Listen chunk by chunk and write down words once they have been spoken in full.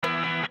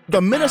The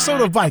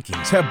Minnesota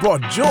Vikings have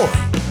brought joy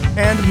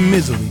and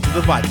misery to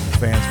the Vikings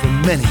fans for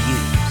many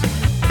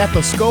years. At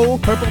the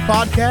Skol Purple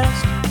Podcast,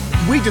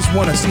 we just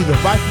want to see the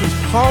Vikings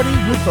party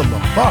with the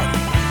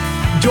Lombardi.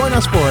 Join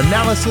us for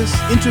analysis,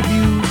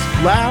 interviews,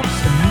 laughs,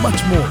 and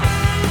much more.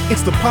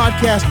 It's the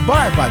podcast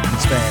by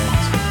Vikings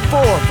fans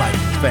for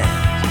Vikings fans.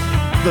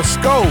 The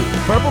Skol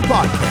Purple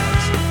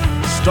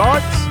Podcast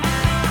starts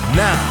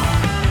now.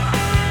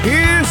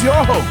 Here's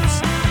your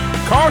host,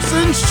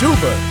 Carson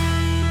Schubert.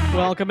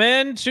 Welcome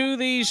into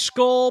the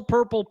Skol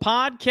Purple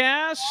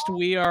Podcast.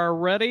 We are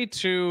ready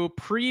to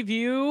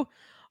preview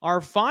our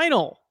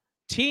final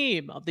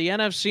team of the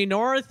NFC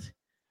North,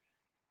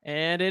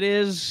 and it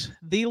is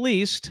the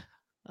least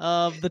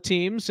of the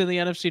teams in the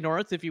NFC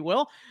North, if you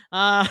will.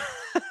 The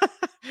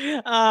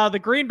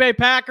Green Bay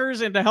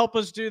Packers, and to help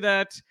us do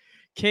that,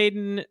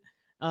 Caden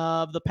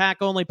of the Pack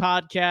Only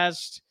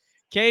Podcast.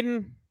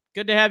 Caden,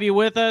 good to have you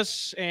with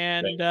us,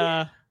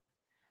 and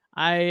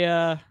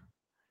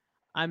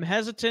I'm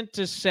hesitant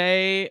to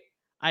say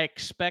I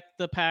expect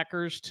the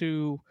Packers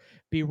to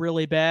be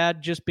really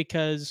bad just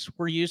because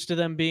we're used to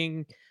them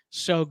being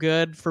so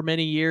good for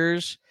many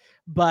years.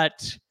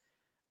 But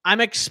I'm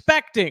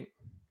expecting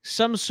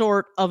some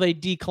sort of a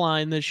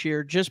decline this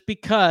year just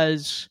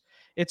because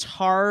it's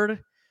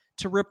hard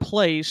to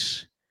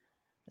replace,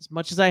 as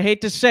much as I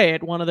hate to say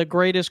it, one of the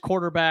greatest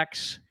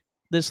quarterbacks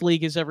this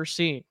league has ever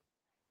seen.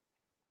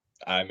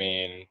 I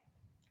mean,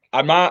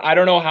 I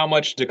don't know how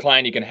much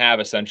decline you can have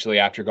essentially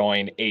after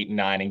going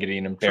 8-9 and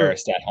getting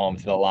embarrassed at home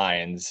to the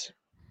Lions.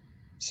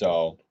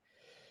 So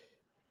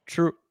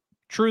true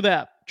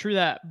that.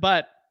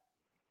 But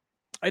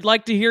I'd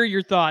like to hear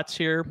your thoughts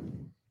here.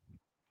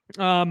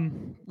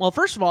 Well,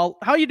 first of all,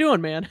 how you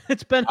doing, man?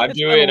 I'm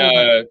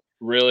doing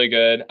really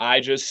good. I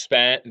just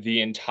spent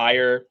the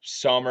entire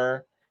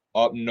summer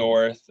up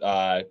north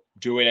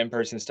doing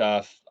in-person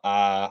stuff.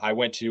 I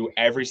went to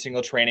every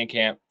single training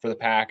camp for the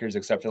Packers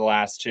except for the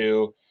last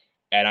two.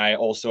 And I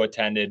also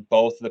attended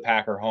both the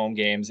Packer home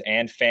games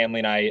and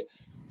family night.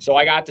 So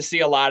I got to see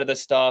a lot of the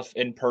stuff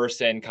in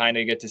person, kind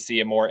of get to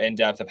see a more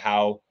in-depth of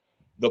how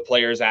the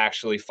players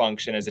actually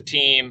function as a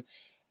team.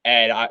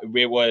 And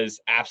it was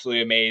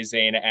absolutely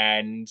amazing.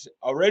 And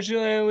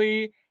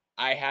originally,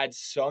 I had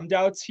some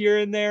doubts here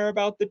and there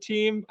about the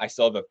team. I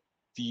still have a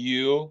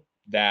few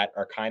that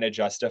are kind of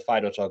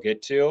justified, which I'll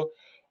get to.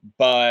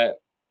 But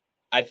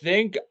I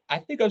think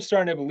I'm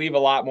starting to believe a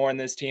lot more in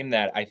this team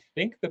that I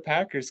think the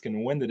Packers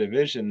can win the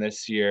division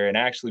this year and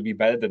actually be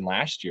better than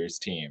last year's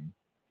team.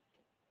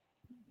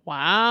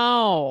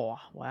 Wow.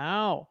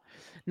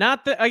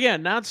 Not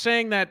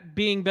saying that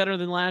being better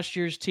than last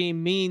year's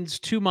team means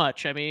too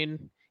much. I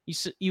mean,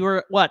 you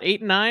were what,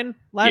 8-9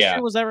 last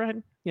year? Was that right?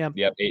 Yeah.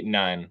 Yep,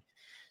 8-9.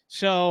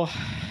 So,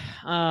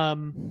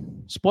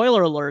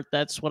 spoiler alert,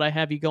 that's what I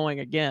have you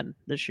going again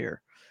this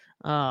year.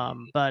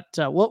 But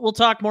we'll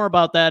talk more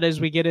about that as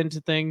we get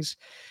into things.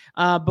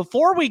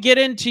 Before we get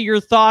into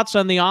your thoughts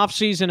on the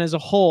offseason as a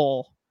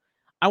whole,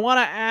 I want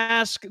to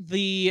ask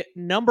the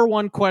number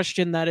one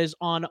question that is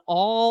on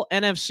all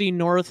NFC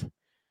North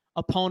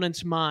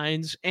opponents'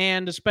 minds,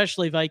 and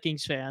especially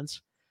Vikings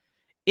fans.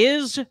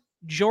 Is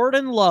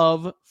Jordan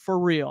Love for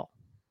real?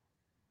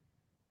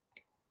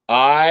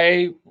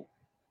 I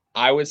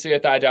would say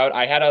without doubt,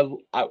 I had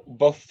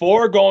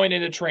before going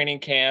into training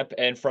camp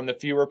and from the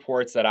few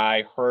reports that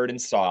I heard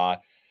and saw,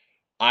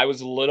 I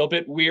was a little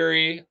bit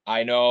weary.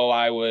 I know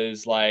I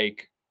was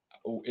like,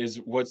 is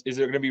it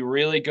going to be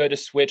really good to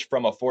switch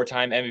from a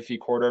 4-time MVP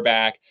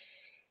quarterback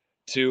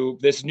to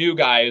this new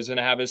guy who's going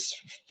to have his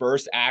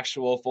first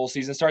actual full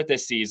season start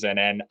this season?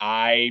 And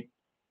I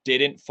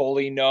didn't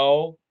fully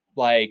know,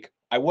 like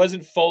I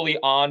wasn't fully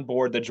on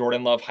board the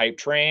Jordan Love hype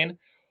train.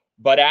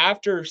 But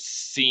after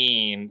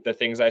seeing the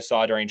things I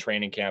saw during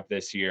training camp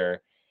this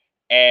year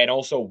and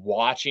also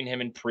watching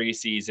him in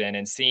preseason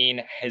and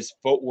seeing his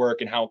footwork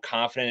and how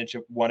confident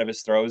one of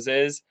his throws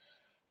is,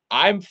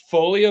 I'm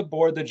fully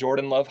aboard the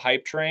Jordan Love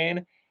hype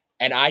train,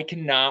 and I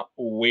cannot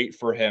wait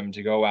for him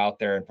to go out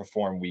there and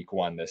perform week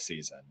 1 this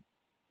season.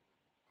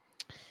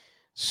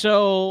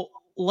 So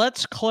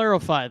let's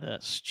clarify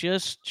this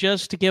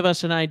just to give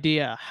us an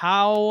idea.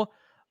 How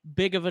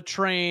big of a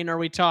train are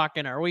we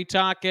talking? Are we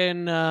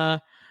talking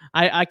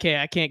I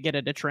can't get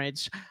into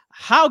trades.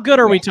 How good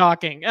are we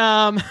talking?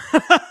 Jordan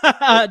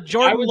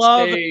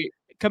Love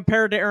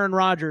compared to Aaron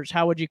Rodgers,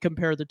 how would you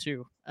compare the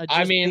two?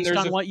 Based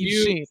on what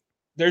you've seen.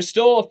 There's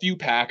still a few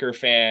Packer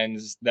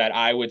fans that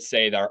I would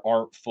say that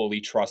aren't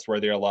fully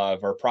trustworthy of Love,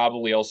 or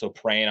probably also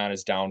preying on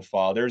his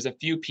downfall. There's a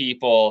few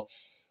people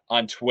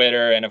on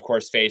Twitter and, of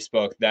course,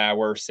 Facebook that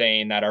were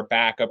saying that our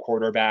backup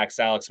quarterbacks,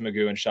 Alex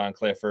Magoo and Sean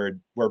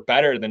Clifford, were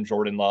better than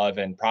Jordan Love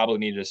and probably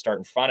needed to start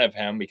in front of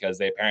him because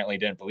they apparently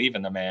didn't believe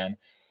in the man.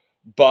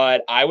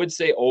 But I would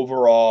say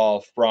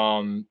overall,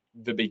 from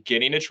the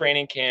beginning of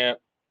training camp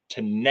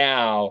to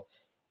now,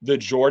 the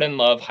Jordan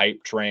Love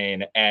hype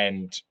train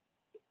and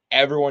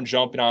everyone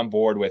jumping on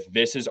board with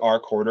this is our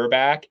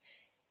quarterback,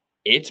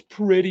 it's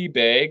pretty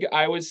big,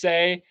 I would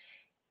say.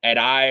 And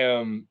I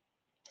am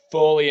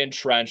fully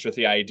entrenched with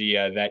the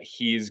idea that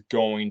he's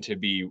going to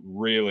be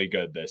really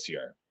good this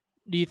year.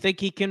 Do you think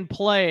he can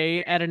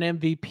play at an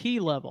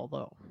MVP level,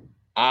 though?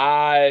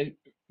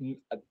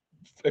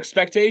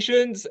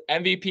 Expectations,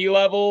 MVP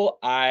level,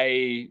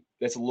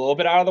 that's a little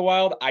bit out of the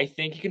wild. I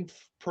think he can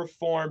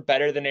perform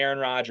better than Aaron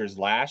Rodgers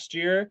last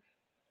year.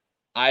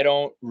 I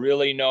don't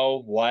really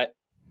know what,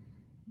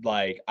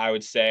 I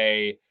would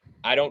say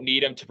I don't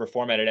need him to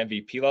perform at an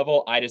MVP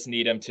level. I just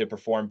need him to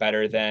perform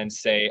better than,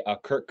 say, a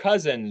Kirk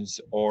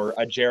Cousins or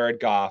a Jared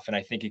Goff, and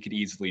I think he could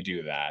easily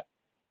do that.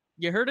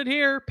 You heard it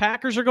here.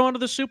 Packers are going to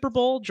the Super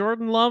Bowl.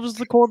 Jordan Love is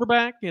the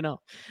quarterback.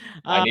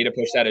 I need to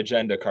push that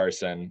agenda,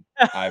 Carson.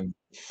 I'm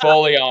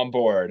fully on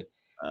board.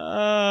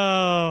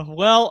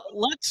 Well,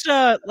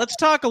 let's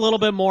talk a little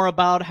bit more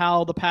about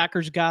how the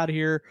Packers got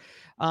here.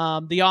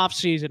 The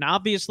offseason.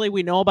 Obviously,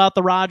 we know about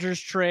the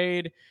Rodgers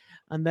trade,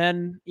 and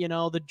then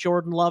the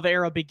Jordan Love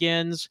era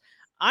begins.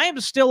 I am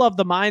still of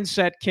the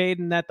mindset,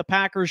 Caden, that the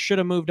Packers should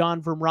have moved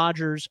on from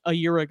Rodgers a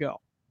year ago.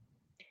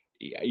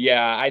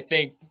 Yeah, I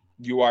think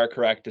you are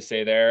correct to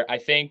say there. I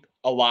think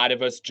a lot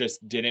of us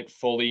just didn't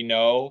fully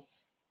know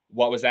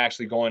what was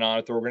actually going on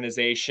with the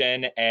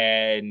organization.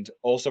 And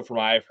also from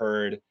what I've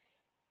heard,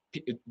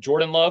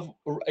 Jordan Love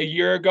a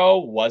year ago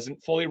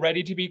wasn't fully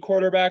ready to be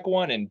quarterback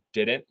one and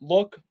didn't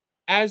look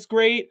as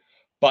great.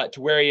 But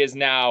to where he is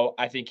now,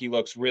 I think he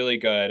looks really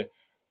good.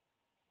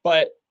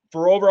 But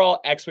for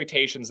overall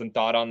expectations and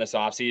thought on this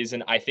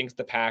offseason, I think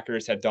the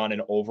Packers have done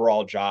an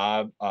overall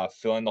job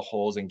filling the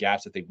holes and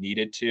gaps that they've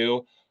needed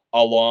to,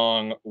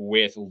 along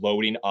with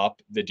loading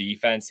up the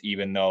defense,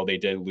 even though they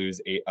did lose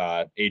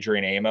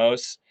Adrian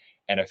Amos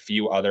and a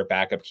few other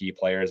backup key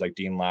players like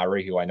Dean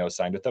Lowry, who I know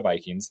signed with the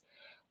Vikings.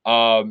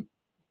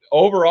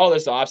 Overall,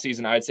 this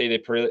offseason, I'd say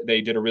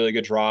they did a really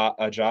good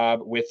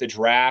job with the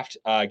draft.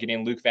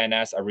 Getting Luke Van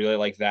Ness, I really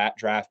like that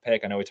draft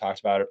pick. I know we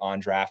talked about it on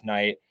draft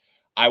night.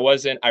 I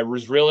was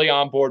really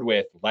on board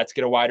with let's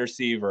get a wide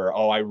receiver.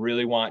 Oh, I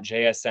really want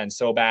JSN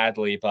so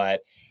badly.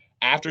 But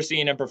after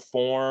seeing him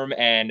perform,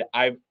 and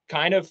I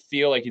kind of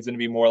feel like he's going to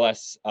be more or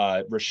less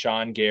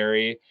Rashawn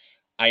Gary.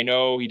 I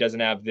know he doesn't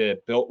have the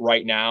built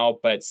right now,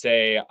 but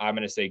I'm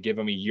going to say give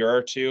him a year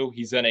or two.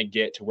 He's going to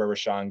get to where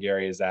Rashawn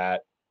Gary is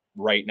at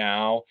right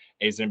now.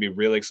 He's going to be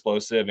really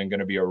explosive and going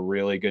to be a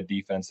really good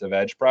defensive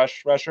edge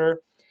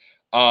rusher.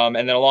 And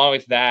then along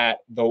with that,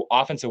 the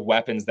offensive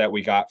weapons that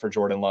we got for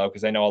Jordan Love,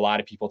 because I know a lot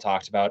of people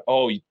talked about,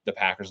 the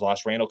Packers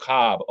lost Randall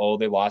Cobb.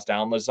 They lost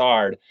Allen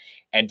Lazard.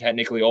 And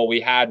technically all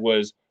we had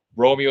was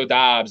Romeo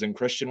Doubs and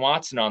Christian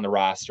Watson on the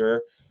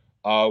roster.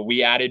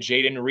 We added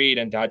Jaden Reed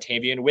and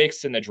Dontayvion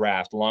Wicks in the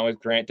draft, along with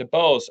Grant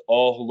DuBose,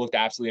 all who looked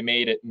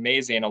absolutely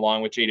amazing,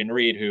 along with Jaden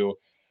Reed, who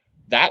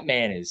that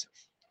man is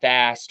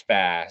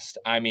fast.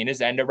 I mean, his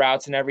end of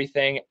routes and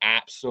everything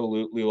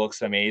absolutely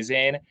looks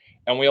amazing.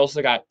 And we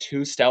also got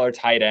two stellar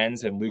tight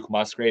ends in Luke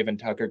Musgrave and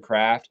Tucker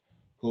Kraft,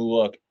 who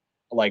look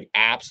like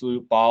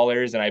absolute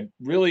ballers. And I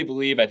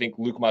really I think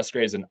Luke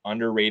Musgrave is an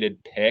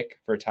underrated pick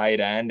for tight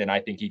end. And I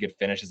think he could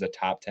finish as a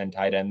top 10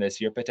 tight end this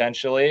year,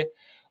 potentially,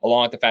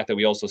 along with the fact that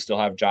we also still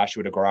have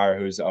Joshua DeGuara,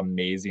 who's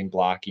amazing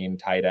blocking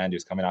tight end,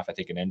 who's coming off, I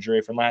think, an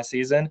injury from last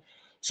season.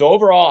 So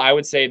overall, I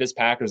would say this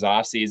Packers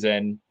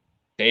offseason,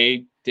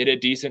 they did a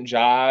decent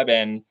job,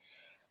 and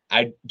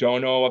I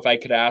don't know if I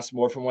could ask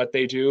more from what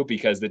they do,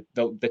 because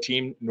the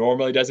team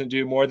normally doesn't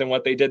do more than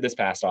what they did this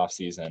past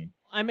offseason.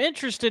 I'm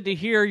interested to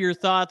hear your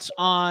thoughts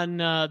on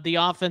the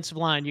offensive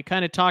line. You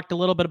kind of talked a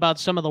little bit about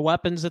some of the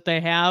weapons that they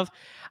have.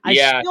 I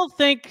still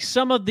think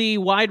some of the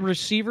wide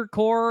receiver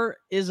core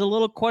is a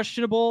little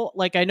questionable.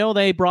 Like, I know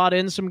they brought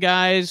in some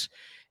guys,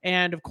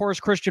 and of course,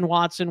 Christian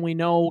Watson, we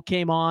know,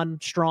 came on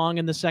strong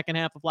in the second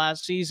half of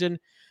last season,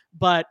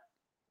 but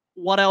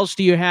what else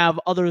do you have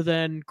other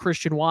than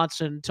Christian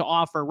Watson to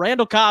offer?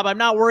 Randall Cobb, I'm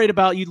not worried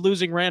about you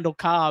losing Randall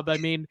Cobb. I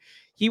mean,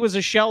 he was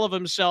a shell of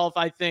himself,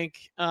 I think.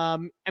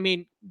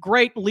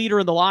 Great leader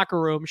in the locker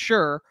room,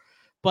 sure,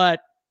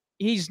 but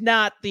he's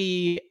not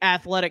the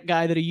athletic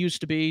guy that he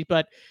used to be.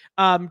 But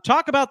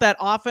talk about that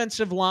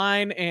offensive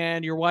line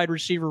and your wide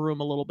receiver room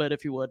a little bit,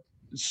 if you would.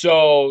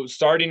 So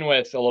starting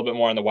with a little bit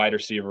more on the wide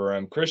receiver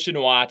room, Christian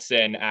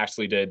Watson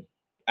actually did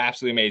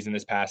absolutely amazing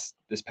this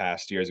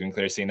past year, as we can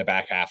clearly see in the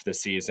back half of the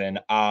season.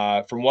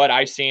 From what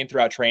I've seen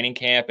throughout training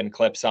camp and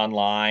clips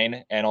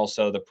online, and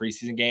also the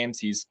preseason games,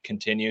 he's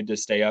continued to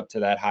stay up to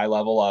that high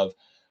level of,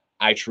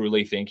 I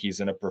truly think he's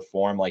going to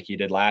perform like he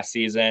did last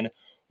season.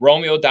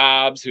 Romeo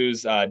Doubs,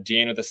 who's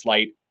dealing with a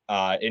slight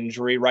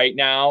injury right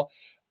now,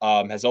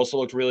 has also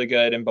looked really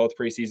good in both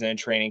preseason and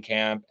training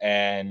camp.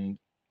 And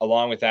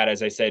along with that,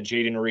 as I said,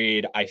 Jaden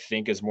Reed, I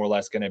think, is more or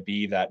less going to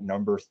be that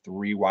number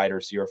 3 wide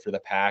receiver for the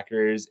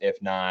Packers. If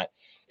not,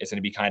 it's going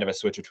to be kind of a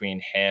switch between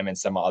him and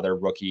some other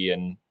rookie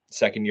and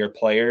second-year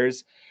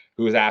players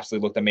who has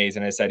absolutely looked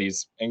amazing. As I said,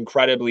 he's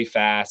incredibly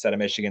fast out of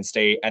Michigan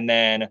State. And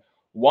then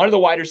one of the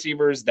wide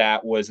receivers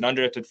that was an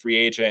undrafted free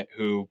agent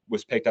who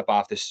was picked up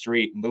off the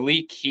street,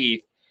 Malik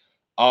Heath,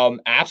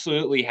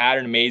 absolutely had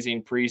an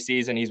amazing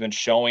preseason. He's been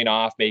showing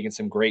off, making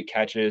some great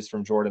catches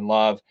from Jordan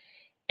Love.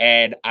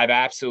 And I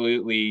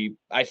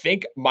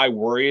think my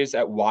worries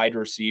at wide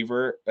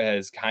receiver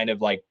has kind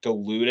of like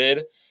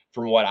diluted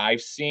from what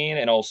I've seen.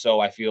 And also,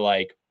 I feel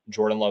like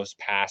Jordan Love's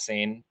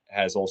passing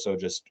has also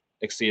just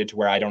exceeded to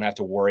where I don't have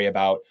to worry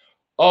about,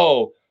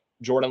 oh,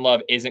 Jordan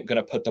Love isn't going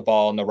to put the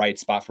ball in the right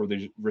spot for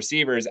the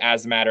receivers.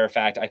 As a matter of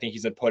fact, I think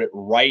he's going to put it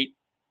right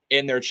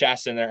in their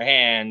chest, in their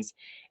hands.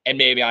 And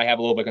maybe I have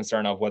a little bit of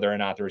concern of whether or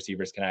not the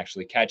receivers can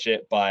actually catch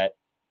it. But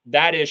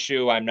that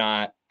issue I'm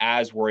not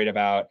as worried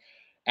about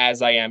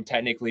as I am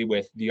technically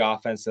with the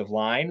offensive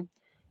line,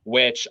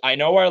 which I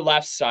know our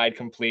left side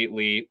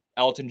completely.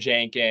 Elton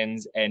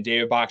Jenkins and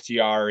David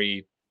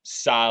Bakhtiari,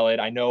 solid.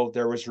 I know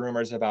there was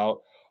rumors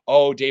about,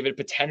 oh, David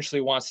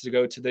potentially wants to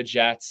go to the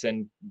Jets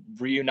and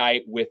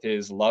reunite with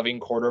his loving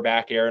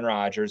quarterback, Aaron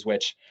Rodgers,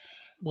 which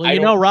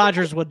Well,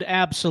 Rodgers would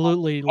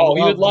absolutely he love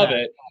would love that.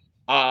 it.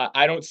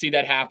 I don't see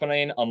that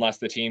happening unless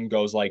the team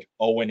goes like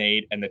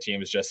 0-8 and the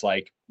team is just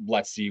like,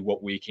 let's see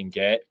what we can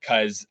get.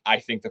 Because I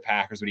think the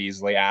Packers would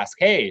easily ask,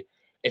 hey,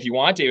 if you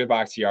want David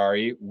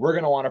Bakhtiari, we're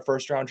going to want a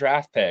first-round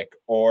draft pick,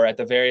 or at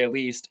the very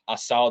least, a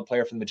solid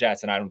player from the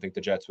Jets. And I don't think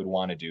the Jets would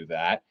want to do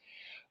that.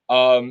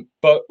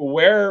 But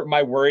where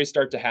my worries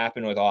start to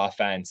happen with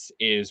offense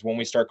is when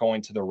we start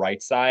going to the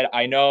right side.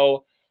 I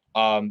know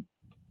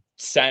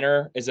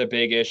center is a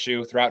big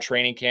issue throughout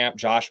training camp.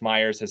 Josh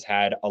Myers has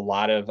had a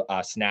lot of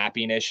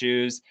snapping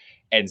issues,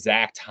 and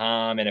Zach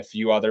Tom and a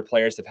few other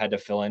players have had to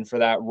fill in for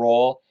that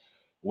role,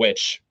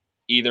 which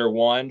either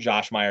one,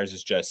 Josh Myers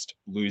is just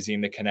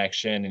losing the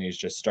connection and he's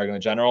just struggling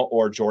in general,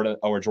 or Jordan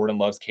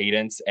Love's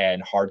cadence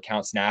and hard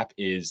count snap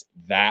is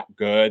that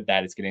good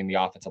that it's getting the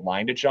offensive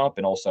line to jump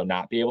and also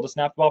not be able to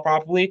snap the ball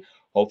properly.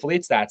 Hopefully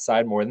it's that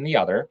side more than the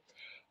other.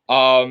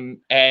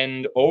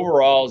 And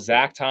overall,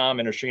 Zach Tom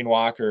and Rasheem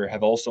Walker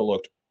have also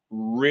looked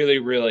really,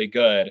 really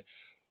good.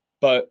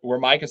 But where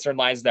my concern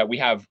lies is that we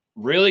have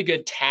really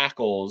good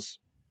tackles,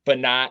 but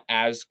not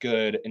as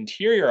good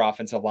interior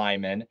offensive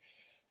linemen.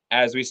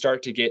 As we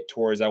start to get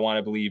towards, I want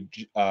to believe,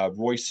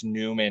 Royce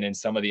Newman and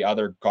some of the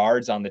other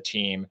guards on the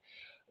team,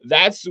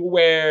 that's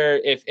where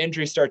if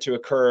injuries start to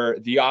occur,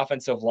 the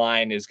offensive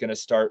line is going to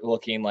start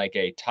looking like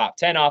a top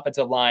 10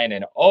 offensive line.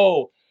 And,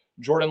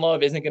 Jordan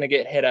Love isn't going to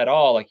get hit at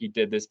all like he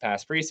did this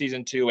past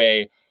preseason to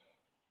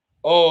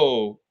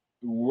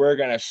we're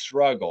going to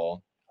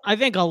struggle. I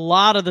think a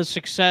lot of the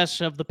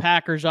success of the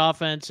Packers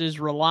offense is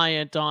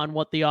reliant on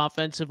what the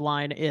offensive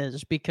line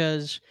is,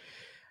 because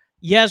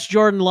yes,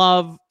 Jordan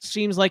Love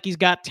seems like he's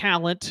got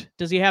talent.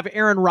 Does he have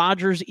Aaron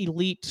Rodgers'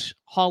 elite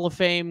Hall of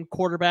Fame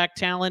quarterback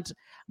talent?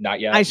 Not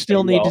yet. I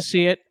still need to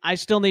see it. I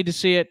still need to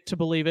see it to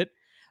believe it.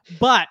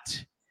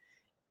 But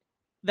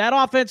that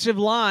offensive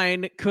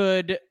line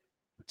could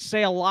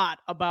say a lot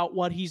about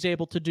what he's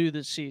able to do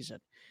this season.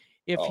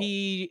 If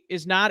he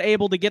is not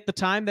able to get the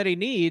time that he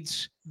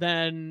needs,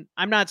 then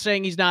I'm not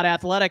saying he's not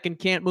athletic and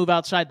can't move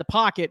outside the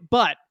pocket,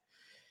 but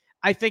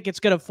I think it's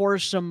going to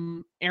force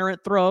some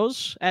errant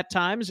throws at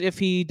times if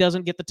he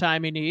doesn't get the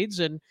time he needs,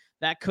 and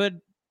that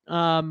could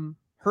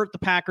hurt the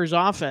Packers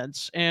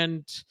offense.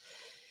 And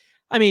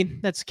I mean,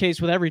 that's the case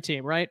with every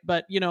team, right?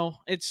 But,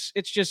 it's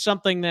just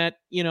something that,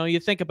 you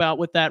think about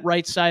with that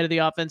right side of the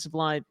offensive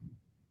line.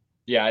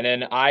 Yeah, and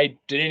then I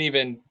didn't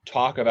even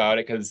talk about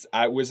it because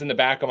I was in the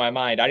back of my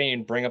mind. I didn't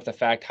even bring up the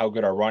fact how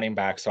good our running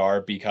backs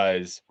are,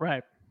 because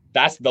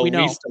that's the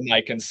least of my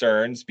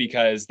concerns,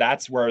 because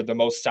that's where the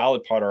most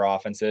solid part of our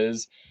offense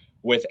is,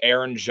 with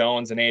Aaron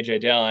Jones and A.J.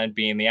 Dillon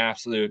being the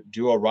absolute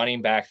duo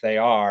running back they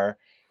are.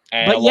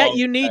 And but yet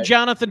you need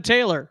Jonathan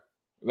Taylor.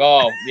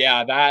 Oh,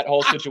 yeah, that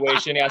whole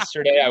situation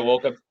yesterday, I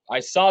woke up,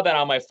 I saw that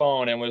on my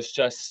phone and was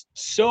just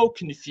so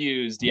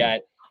confused,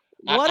 yet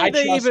what are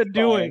they even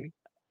doing?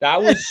 That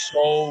was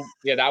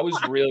that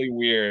was really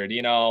weird.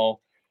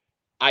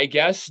 I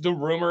guess the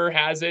rumor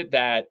has it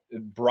that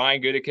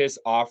Brian Gutekunst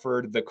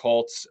offered the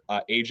Colts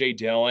A.J.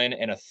 Dillon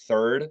and a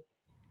third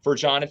for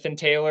Jonathan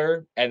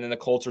Taylor. And then the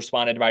Colts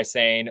responded by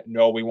saying,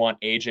 no, we want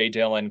A.J.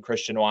 Dillon,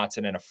 Christian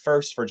Watson, and a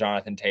first for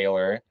Jonathan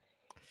Taylor.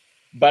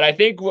 But I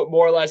think what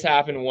more or less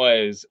happened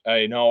was,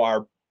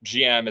 our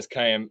GM has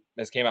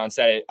came out and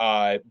said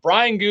it.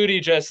 Brian Goody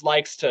just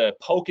likes to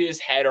poke his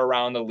head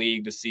around the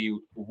league to see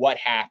what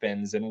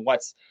happens and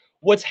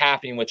what's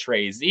happening with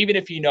trades. Even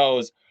if he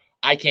knows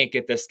I can't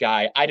get this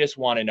guy, I just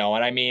want to know.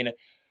 And I mean,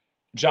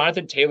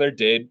 Jonathan Taylor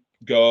did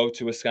go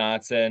to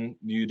Wisconsin,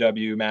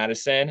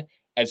 UW-Madison.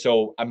 And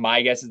so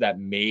my guess is that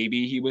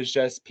maybe he was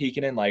just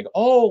peeking in like,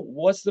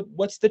 what's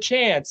the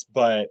chance?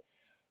 But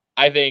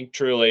I think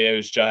truly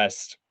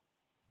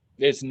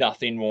it's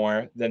nothing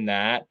more than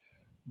that.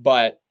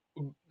 But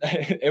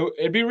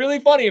it'd be really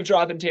funny if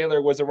Jonathan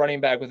Taylor was a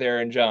running back with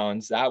Aaron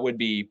Jones. That would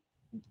be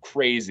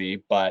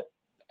crazy, but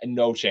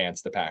no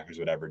chance the Packers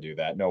would ever do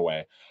that. No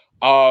way.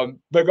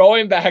 But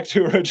going back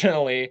to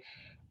originally,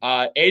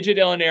 A.J.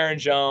 Dillon, Aaron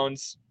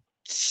Jones,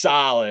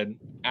 solid,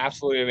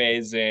 absolutely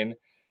amazing.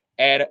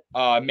 And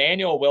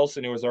Manuel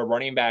Wilson, who was our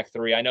running back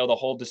 3, I know the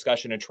whole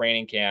discussion in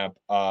training camp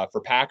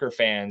for Packer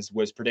fans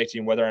was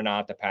predicting whether or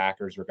not the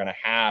Packers were going to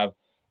have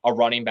a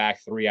running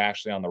back 3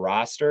 actually on the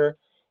roster,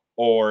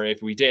 or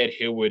if we did,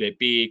 who would it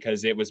be?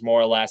 Because it was more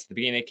or less at the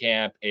beginning of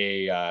camp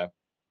a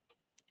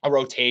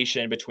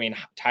rotation between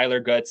Tyler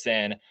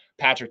Goodson,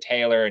 Patrick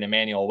Taylor, and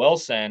Emmanuel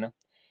Wilson.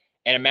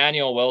 And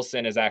Emmanuel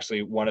Wilson is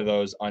actually one of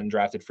those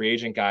undrafted free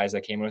agent guys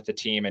that came with the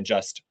team and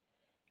just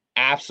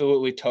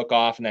absolutely took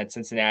off in that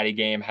Cincinnati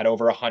game, had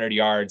over 100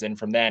 yards, and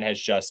from then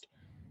has just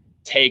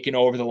taken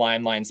over the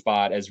line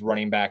spot as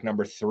running back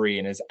number 3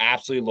 and has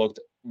absolutely looked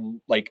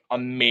like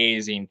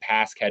amazing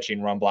pass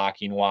catching, run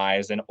blocking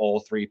wise in all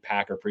 3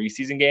 Packer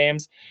preseason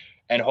games.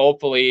 And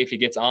hopefully if he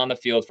gets on the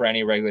field for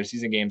any regular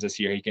season games this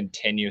year, he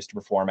continues to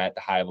perform at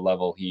the high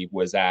level he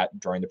was at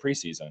during the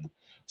preseason.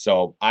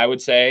 So I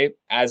would say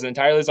as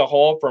entirely as a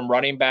whole, from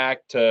running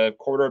back to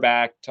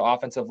quarterback to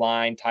offensive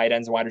line, tight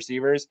ends and wide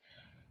receivers,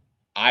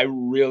 I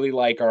really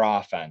like our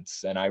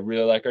offense, and I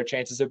really like our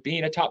chances of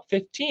being a top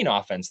 15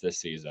 offense this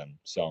season.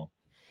 So,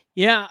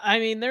 yeah, I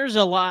mean, there's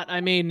a lot.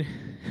 I mean,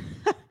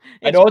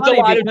 I know it's a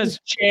lot of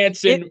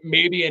chance and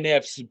maybe an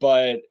ifs,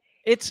 but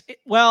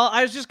well,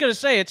 I was just going to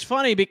say it's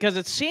funny because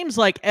it seems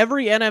like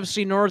every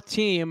NFC North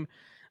team,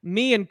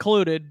 me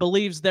included,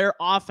 believes their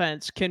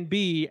offense can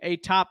be a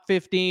top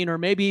 15 or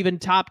maybe even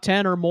top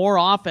 10 or more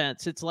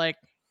offense. It's like,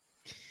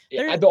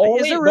 is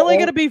there really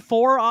going to be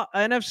 4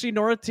 NFC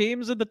North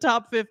teams in the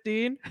top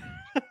 15?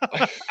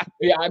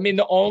 Yeah, I mean,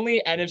 the only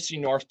NFC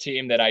North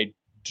team that I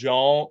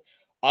don't,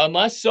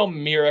 unless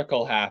some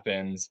miracle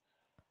happens,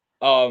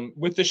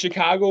 with the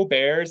Chicago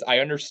Bears, I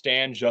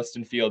understand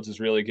Justin Fields is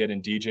really good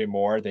and DJ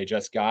Moore they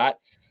just got.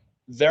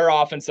 Their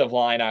offensive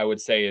line, I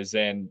would say, is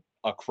in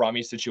a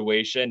crummy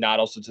situation, not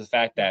also to the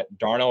fact that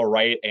Darnell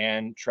Wright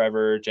and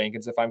Trevor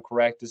Jenkins, if I'm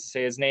correct to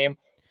say his name,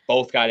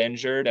 both got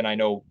injured, and I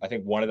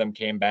think one of them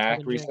came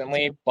back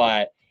recently,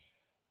 but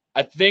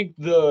I think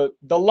the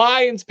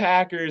Lions,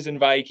 Packers, and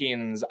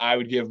Vikings, I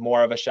would give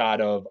more of a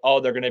shot of,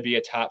 they're going to be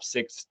a top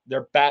 6.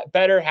 They're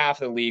better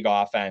half of the league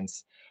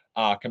offense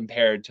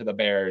compared to the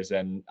Bears,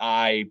 and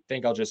I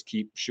think I'll just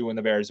keep shooing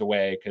the Bears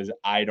away because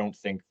I don't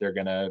think they're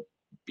going to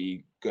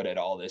be good at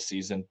all this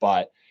season.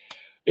 But,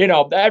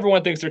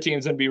 everyone thinks their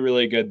team's going to be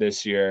really good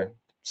this year,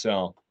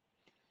 so...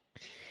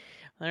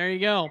 There you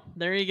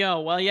go.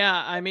 Well,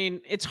 yeah, I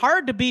mean, it's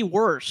hard to be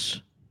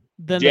worse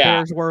than the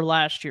Bears were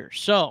last year.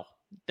 So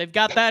they've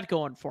got that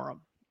going for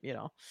them,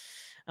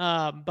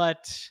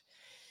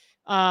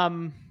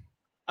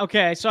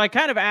 okay, so I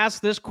kind of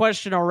asked this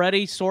question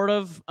already, sort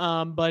of,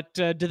 but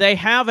do they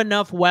have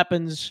enough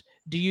weapons,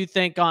 do you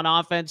think, on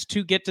offense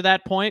to get to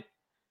that point?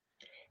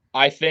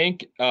 I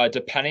think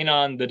depending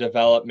on the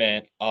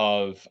development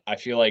of, I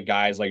feel like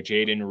guys like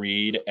Jaden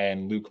Reed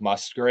and Luke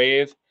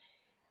Musgrave,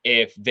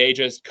 if they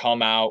just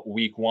come out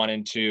week 1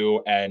 and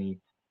 2 and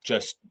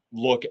just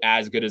look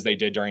as good as they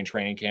did during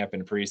training camp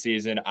and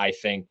preseason, I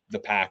think the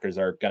Packers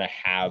are going to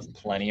have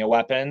plenty of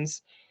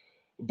weapons.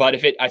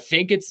 But I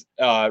think it's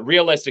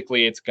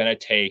realistically, it's going to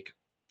take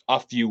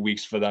a few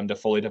weeks for them to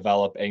fully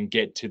develop and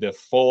get to the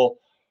full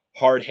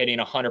hard hitting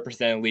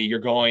 100% league. You're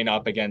going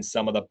up against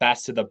some of the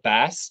best of the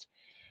best.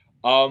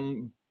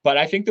 But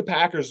I think the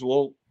Packers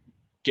will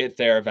get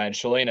there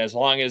eventually, and as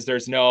long as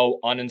there's no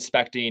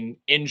uninspecting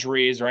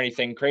injuries or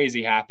anything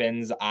crazy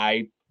happens,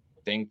 I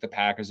think the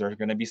Packers are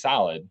going to be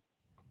solid.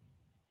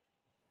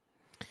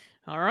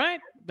 All right,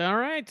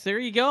 there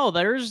you go.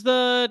 There's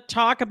the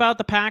talk about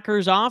the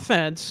Packers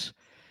offense.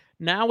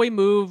 Now we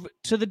move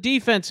to the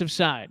defensive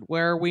side,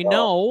 where we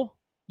know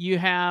you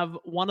have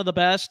one of the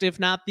best, if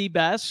not the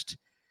best,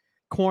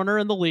 corner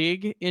in the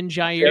league in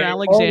Jair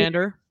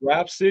Alexander.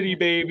 Rap City,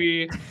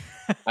 baby.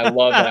 I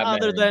love that.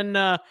 Other than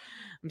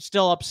I'm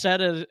still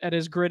upset at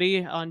his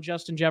gritty on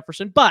Justin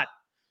Jefferson, but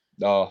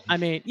I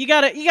mean, you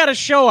gotta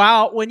show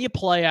out when you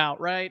play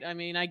out, right? I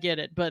mean, I get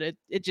it, but it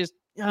just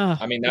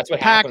I mean, that's what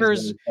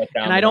Packers,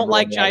 and I don't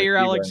like Jair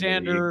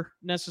Alexander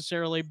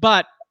necessarily,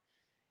 but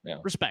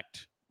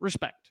respect.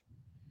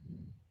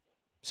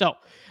 So,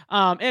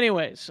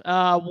 anyways,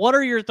 what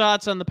are your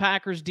thoughts on the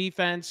Packers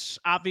defense?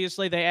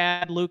 Obviously, they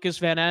add Lucas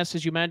Van Ness,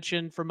 as you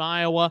mentioned, from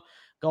Iowa.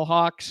 Go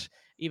Hawks,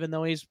 even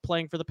though he's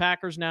playing for the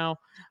Packers now.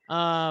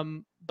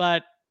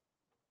 But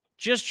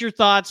just your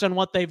thoughts on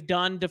what they've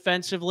done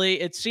defensively.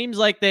 It seems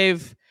like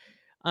they've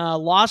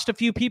lost a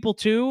few people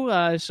too.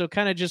 So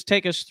kind of just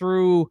take us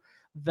through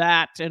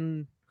that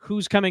and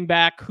who's coming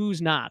back,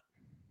 who's not.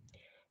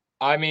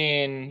 I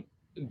mean,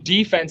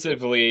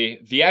 defensively,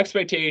 the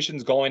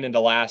expectations going into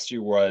last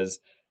year was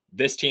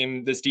this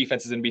defense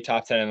is going to be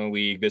top 10 in the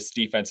league. This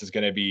defense is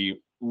going to be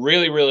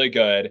really, really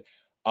good.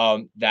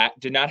 That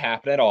did not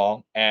happen at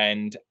all.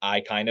 And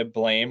I kind of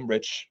blame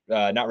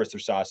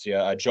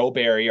Joe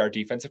Barry, our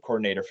defensive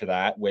coordinator, for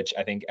that, which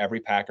I think every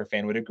Packer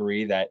fan would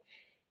agree that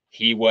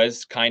he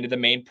was kind of the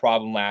main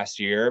problem last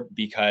year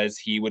because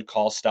he would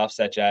call stuff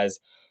such as,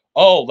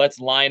 let's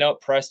line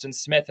up Preston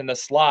Smith in the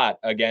slot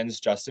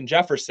against Justin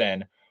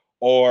Jefferson.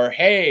 Or,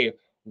 hey,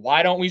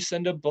 why don't we not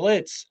send a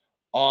blitz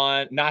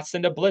on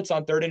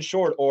 3rd and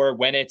short? Or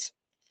when it's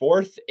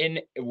 4th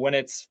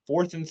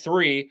and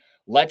 3,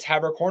 let's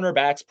have our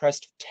cornerbacks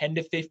press 10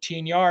 to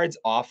 15 yards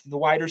off the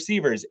wide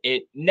receivers.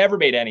 It never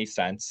made any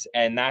sense.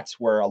 And that's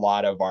where a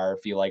lot of our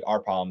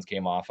problems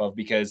came off of,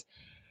 because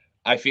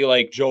I feel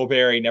like Joe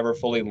Barry never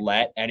fully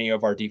let any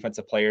of our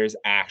defensive players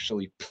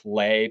actually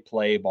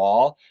play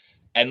ball.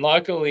 And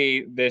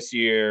luckily this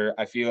year,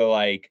 I feel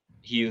like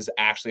he's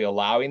actually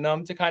allowing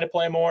them to kind of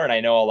play more. And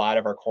I know a lot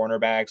of our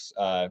cornerbacks,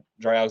 Jaire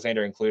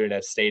Alexander included,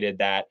 have stated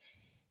that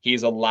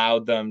he's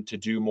allowed them to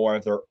do more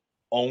of their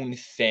own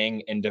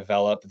thing and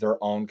develop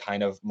their own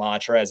kind of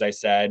mantra. As I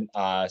said,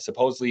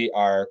 supposedly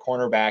our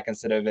cornerback,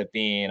 instead of it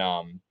being,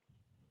 I'm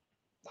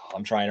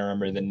trying to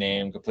remember the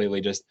name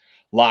completely, just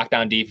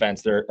lockdown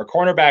defense, our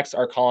cornerbacks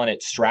are calling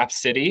it Strap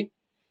City,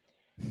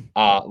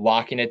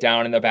 locking it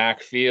down in the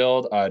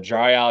backfield.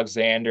 Jaire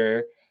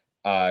Alexander,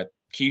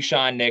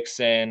 Keyshawn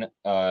Nixon,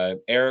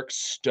 Eric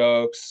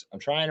Stokes. I'm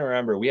trying to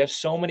remember. We have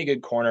so many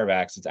good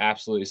cornerbacks. It's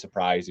absolutely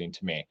surprising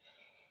to me.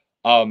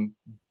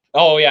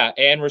 Oh yeah,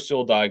 and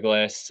Rasul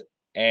Douglas.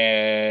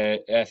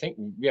 And I think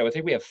we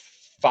have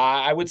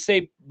 5. I would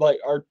say like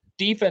our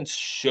defense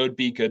should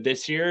be good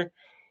this year,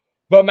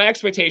 but my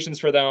expectations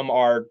for them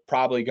are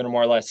probably going to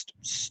more or less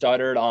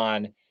stuttered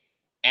on,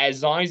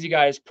 as long as you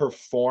guys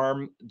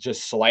perform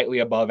just slightly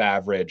above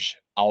average,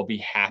 I'll be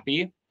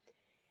happy.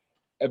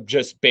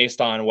 Just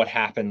based on what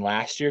happened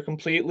last year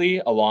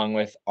completely, along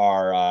with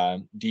our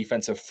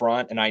defensive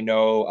front. And I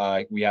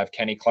know we have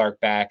Kenny Clark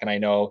back, and I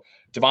know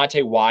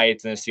Devontae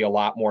Wyatt's going to see a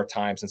lot more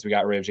time since we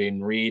got rid of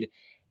Jaden Reed.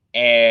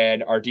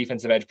 And our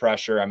defensive edge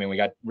pressure, I mean, we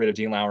got rid of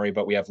Dean Lowry,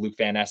 but we have Luke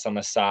Van Ness on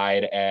the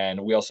side, and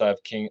we also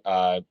have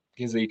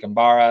Kingsley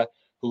Kambara,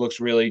 who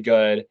looks really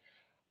good.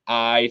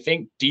 I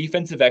think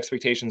defensive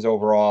expectations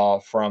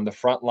overall, from the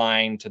front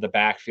line to the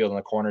backfield and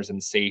the corners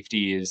and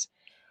safeties,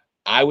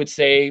 I would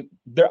say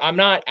I'm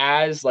not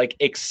as like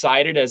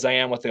excited as I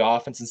am with the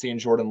offense and seeing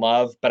Jordan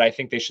Love, but I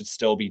think they should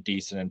still be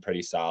decent and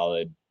pretty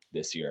solid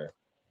this year.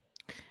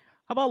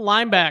 How about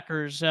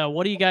linebackers?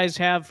 What do you guys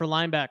have for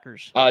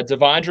linebackers?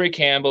 Devondre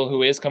Campbell,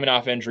 who is coming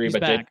off injury, He's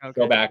but back. did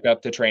go back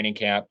up to training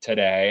camp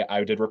today.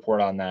 I did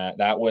report on that.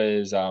 That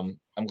was, I'm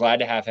glad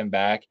to have him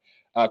back.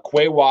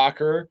 Quay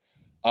Walker,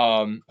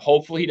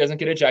 hopefully he doesn't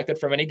get ejected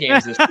from any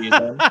games this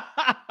season.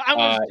 I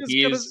was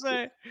just going to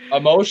say.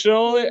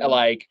 Emotionally,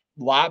 like,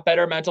 lot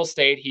better mental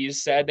state.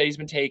 He's said that he's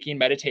been taking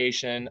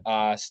meditation,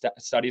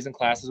 studies and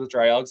classes with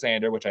Jaire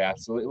Alexander, which I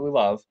absolutely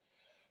love.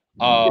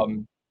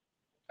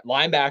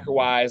 Linebacker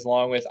wise,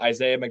 along with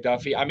Isaiah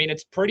McDuffie, I mean,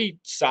 it's pretty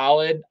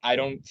solid. I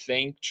don't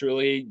think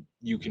truly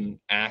you can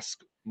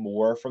ask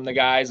more from the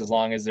guys, as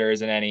long as there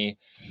isn't any,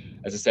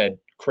 as I said,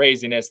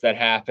 craziness that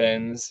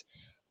happens.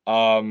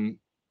 And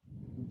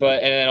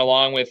then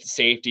along with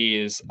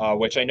safeties,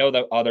 which I know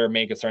the other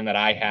main concern that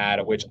I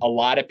had, which a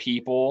lot of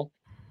people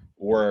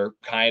were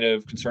kind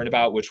of concerned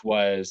about, which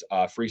was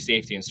free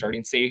safety and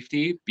starting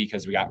safety,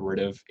 because we got rid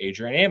of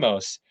Adrian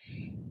Amos.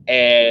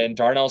 And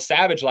Darnell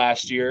Savage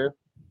last year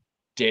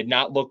did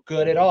not look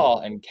good at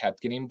all and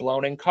kept getting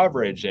blown in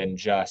coverage and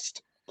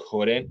just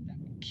couldn't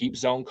keep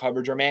zone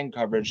coverage or man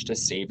coverage to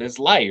save his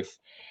life.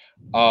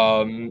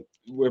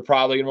 We're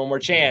probably going to have one more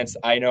chance.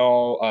 I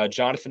know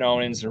Jonathan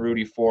Owens and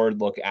Rudy Ford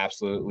look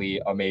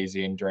absolutely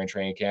amazing during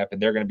training camp,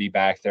 and they're going to be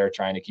back there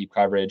trying to keep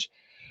coverage.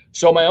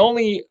 So my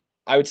only,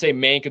 I would say,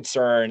 main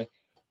concern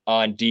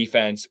on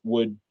defense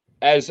would,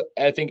 as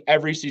I think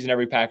every season,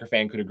 every Packer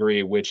fan could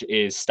agree, which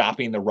is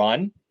stopping the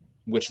run,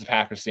 which the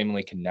Packers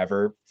seemingly can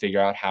never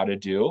figure out how to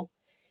do.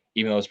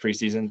 Even though it's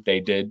preseason, they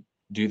did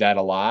do that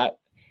a lot,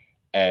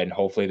 and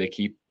hopefully they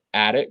keep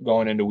at it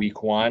going into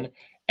week 1.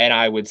 And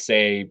I would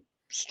say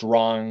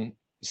strong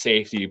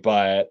safety,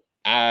 but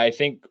I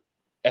think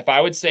if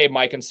I would say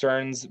my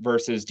concerns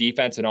versus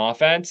defense and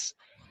offense,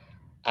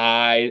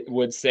 I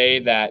would say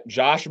that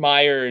Josh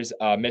Myers'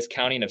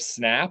 miscounting of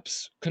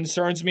snaps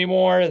concerns me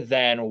more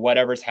than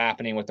whatever's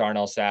happening with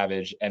Darnell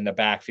Savage and the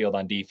backfield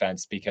on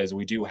defense, because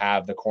we do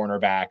have the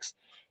cornerbacks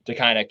to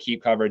kind of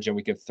keep coverage, and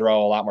we could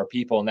throw a lot more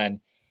people. And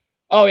then,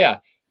 oh yeah,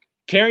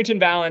 Carrington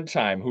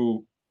Valentine,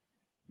 who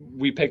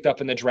we picked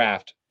up in the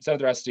draft,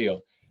 7th round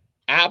steal,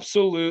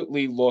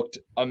 absolutely looked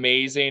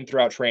amazing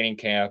throughout training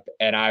camp,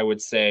 and I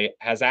would say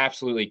has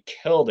absolutely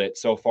killed it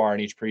so far in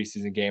each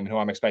preseason game, and who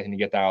I'm expecting to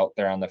get out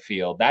there on the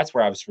field. That's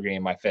where I was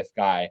forgetting my 5th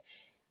guy,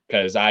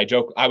 because I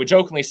would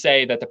jokingly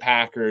say that the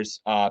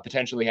Packers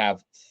potentially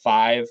have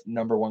 5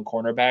 number 1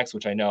 cornerbacks,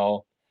 which I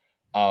know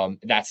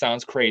that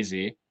sounds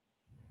crazy,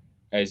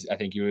 as I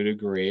think you would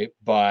agree,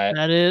 but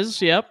that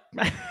is, yep.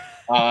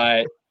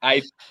 I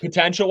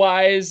potential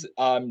wise,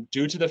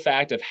 due to the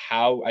fact of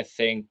how I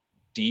think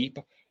deep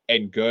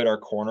and good our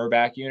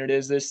cornerback unit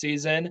is this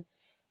season,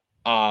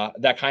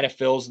 that kind of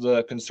fills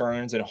the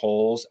concerns and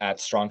holes at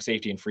strong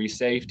safety and free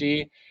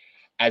safety,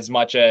 as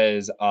much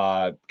as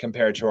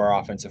compared to our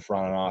offensive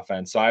front on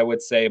offense. So I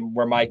would say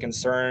where my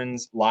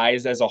concerns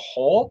lies as a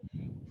whole,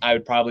 I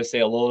would probably say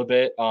a little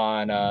bit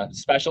on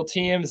special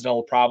teams,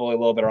 and probably a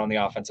little bit on the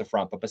offensive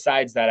front. But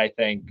besides that, I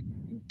think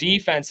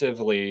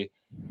defensively,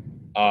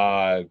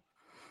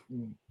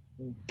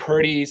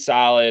 pretty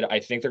solid. I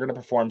think they're going to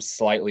perform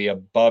slightly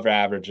above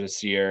average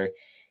this year.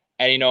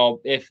 And,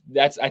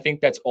 I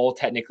think that's all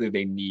technically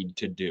they need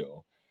to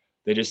do.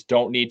 They just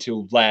don't need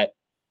to let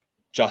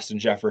Justin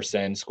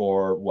Jefferson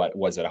score, what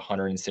was it,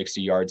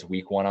 160 yards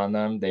week 1 on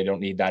them. They don't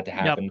need that to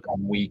happen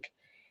come week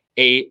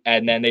 8.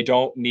 And then they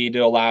don't need to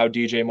allow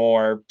DJ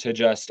Moore to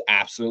just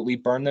absolutely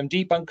burn them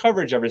deep on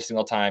coverage every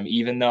single time,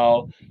 even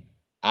though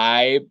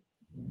I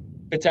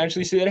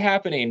potentially see that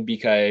happening,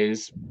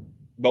 because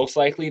most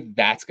likely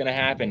that's going to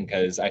happen,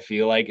 because I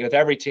feel like with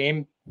every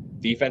team,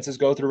 defenses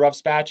go through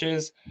rough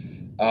patches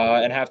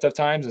and have tough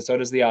times, and so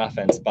does the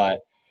offense.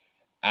 But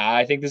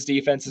I think this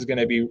defense is going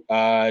to be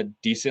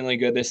decently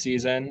good this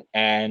season,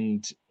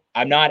 and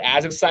I'm not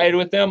as excited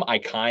with them. I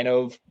kind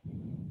of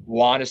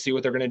want to see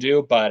what they're going to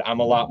do, but I'm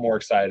a lot more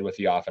excited with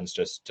the offense,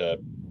 just to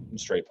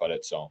straight put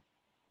it. So,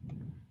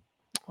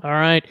 all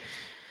right.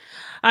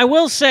 I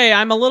will say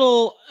I'm a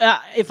little,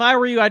 if I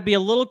were you, I'd be a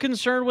little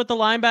concerned with the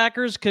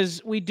linebackers,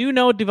 because we do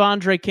know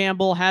Devondre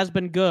Campbell has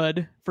been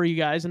good for you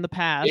guys in the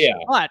past. Yeah.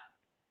 But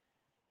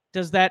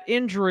does that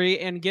injury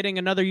and getting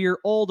another year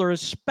older,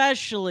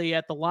 especially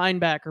at the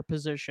linebacker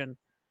position,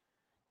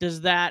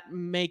 does that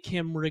make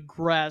him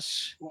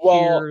regress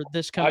here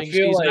this coming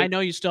season? I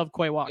know you still have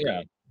Quay Walker.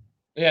 Yeah.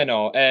 Yeah,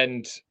 no,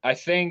 and I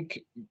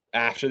think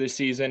after the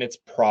season, it's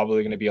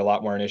probably going to be a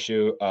lot more an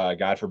issue.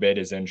 God forbid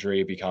his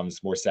injury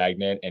becomes more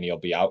stagnant and he'll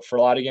be out for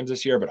a lot of games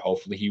this year, but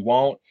hopefully he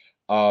won't.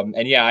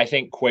 And yeah, I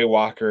think Quay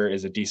Walker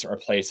is a decent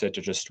replacement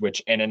to just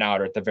switch in and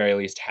out, or at the very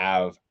least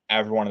have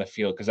everyone on the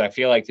field, because I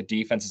feel like the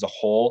defense as a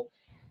whole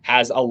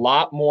has a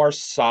lot more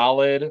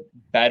solid,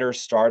 better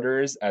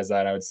starters, as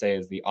that I would say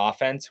is the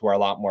offense, who are a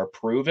lot more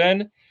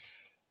proven.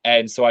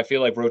 And so I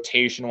feel like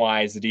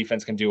rotation-wise, the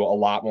defense can do a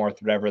lot more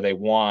with whatever they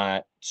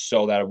want,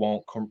 so that it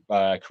won't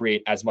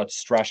create as much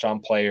stress on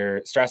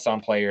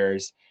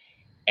players.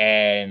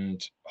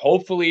 And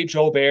hopefully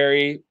Joe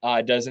Barry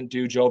doesn't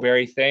do Joe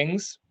Barry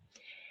things,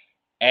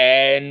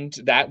 and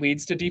that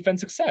leads to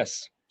defense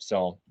success.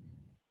 So,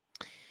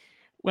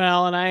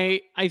 well, and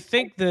I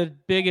think the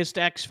biggest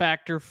X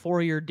factor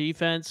for your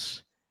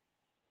defense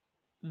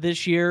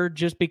this year,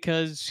 just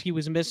because he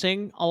was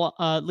missing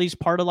at least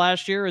part of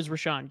last year, is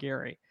Rashawn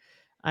Gary.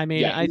 I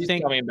mean, yeah,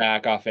 he's coming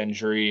back off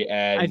injury,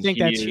 and I think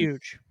that's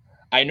huge.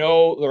 I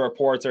know the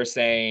reports are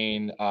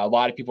saying, a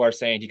lot of people are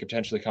saying he could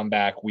potentially come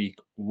back week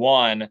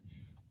 1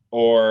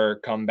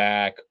 or come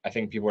back. I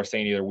think people are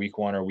saying either week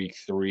 1 or week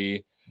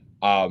 3.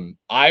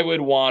 I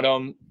would want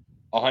him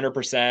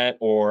 100%,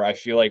 or I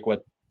feel like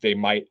what they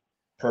might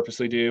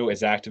purposely do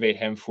is activate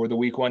him for the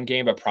week 1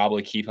 game, but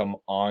probably keep him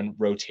on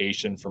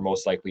rotation for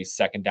most likely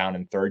second down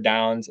and third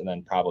downs, and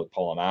then probably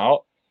pull him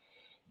out.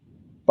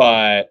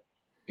 But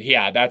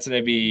yeah, that's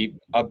going to be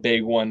a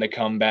big one to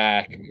come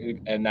back,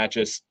 and that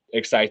just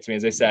excites me.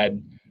 As I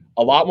said,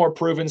 a lot more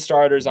proven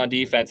starters on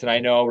defense, and I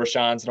know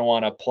Rashawn's going to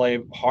want to play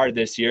hard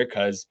this year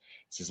because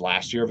it's his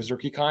last year of his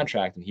rookie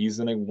contract, and he's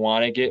going to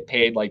want to get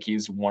paid like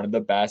he's one of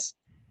the best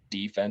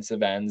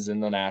defensive ends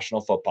in the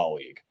National Football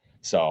League.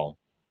 So,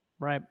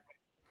 right.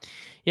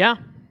 Yeah.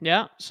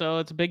 So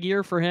it's a big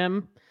year for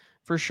him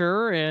for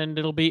sure, and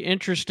it'll be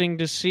interesting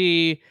to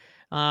see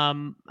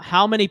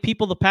how many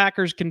people the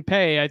Packers can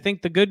pay. I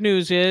think the good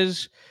news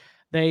is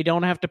they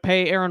don't have to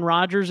pay Aaron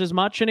Rodgers as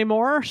much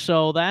anymore,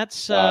 so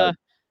that's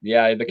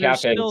yeah, the cap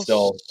hit is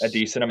still a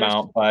decent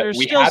amount, but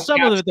we still have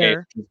some of it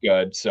there. Which is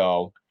good,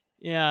 so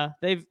yeah,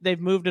 they've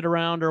moved it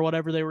around or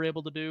whatever they were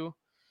able to do.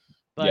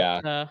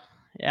 But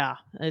yeah,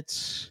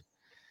 it's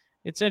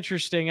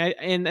interesting.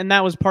 And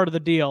that was part of the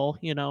deal,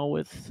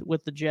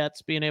 with the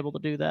Jets being able to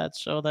do that.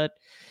 So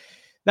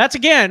that's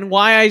again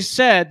why I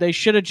said they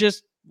should have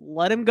just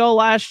let him go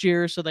last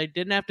year, so they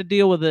didn't have to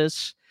deal with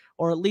this,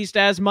 or at least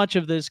as much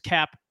of this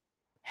cap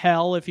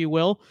hell, if you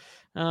will.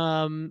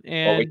 And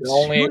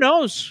who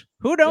knows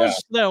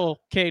though,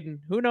 Caden?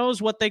 Who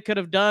knows what they could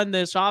have done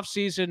this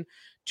offseason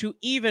to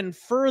even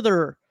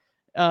further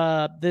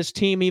this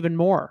team even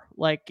more,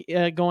 like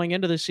going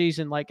into the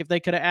season. Like if they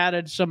could have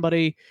added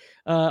somebody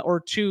or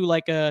two,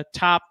 like a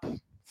top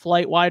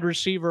flight wide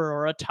receiver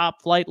or a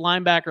top flight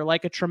linebacker,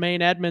 like a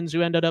Tremaine Edmonds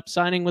who ended up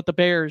signing with the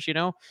Bears,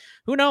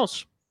 who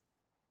knows?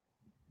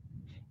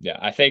 Yeah,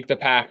 I think the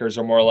Packers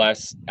are more or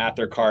less at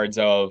their cards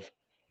of,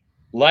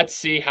 let's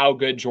see how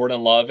good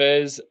Jordan Love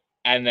is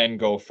and then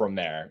go from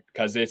there.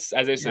 Because it's,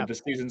 as I said, the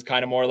season's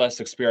kind of more or less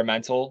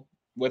experimental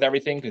with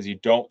everything, because you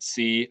don't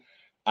see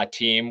a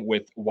team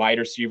with wide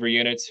receiver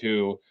units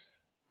who,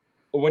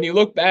 when you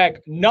look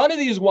back, none of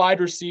these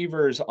wide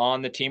receivers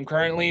on the team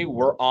currently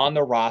were on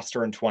the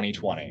roster in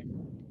 2020.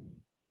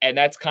 And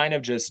that's kind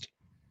of just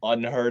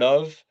unheard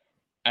of.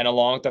 And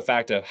along with the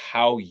fact of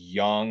how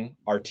young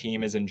our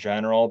team is in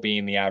general,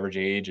 being the average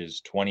age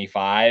is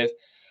 25,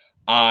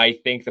 I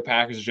think the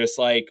Packers are just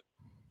like,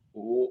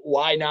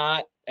 why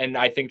not? And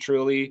I think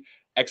truly,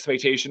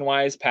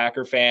 expectation-wise,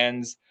 Packer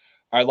fans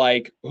are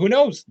like, who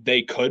knows?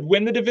 They could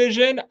win the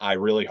division. I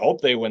really hope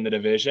they win the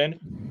division.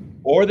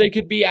 Or they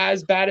could be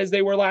as bad as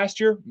they were last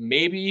year,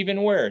 maybe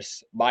even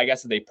worse. My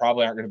guess is they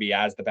probably aren't going to be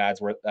as bad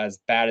as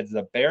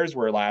the Bears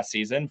were last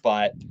season,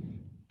 but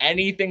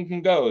anything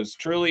can go.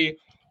 Truly,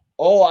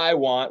 all I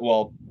want,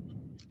 well,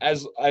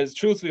 as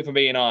truthfully, if I'm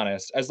being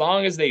honest, as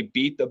long as they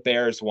beat the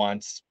Bears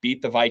once,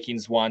 beat the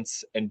Vikings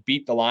once, and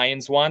beat the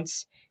Lions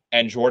once,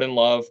 and Jordan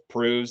Love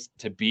proves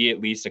to be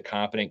at least a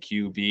competent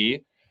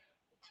QB,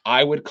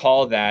 I would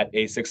call that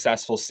a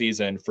successful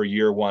season for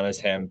year one as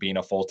him being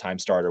a full-time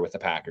starter with the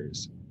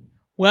Packers.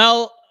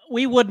 Well,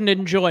 we wouldn't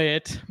enjoy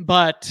it,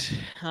 but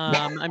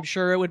I'm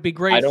sure it would be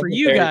great for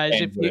you guys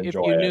if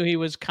you knew he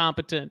was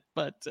competent.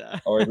 But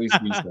or at least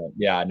decent.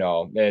 Yeah,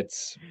 no,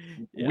 it's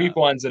week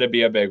one's gonna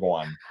be a big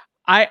one.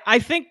 I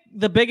think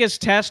the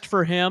biggest test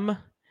for him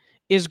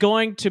is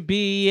going to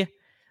be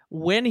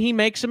when he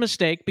makes a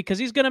mistake, because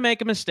he's going to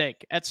make a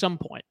mistake at some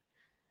point.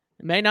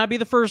 It may not be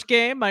the first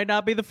game, might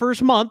not be the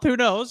first month, who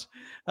knows?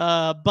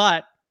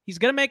 But he's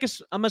going to make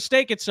a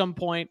mistake at some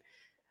point.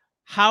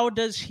 How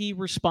does he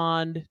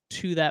respond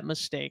to that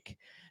mistake?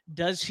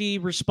 Does he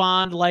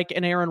respond like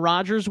an Aaron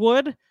Rodgers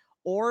would?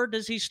 Or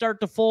does he start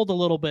to fold a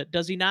little bit?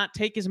 Does he not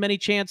take as many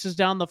chances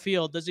down the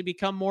field? Does he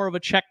become more of a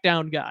check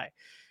down guy?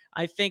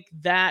 I think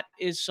that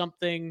is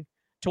something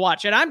to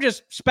watch. And I'm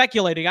just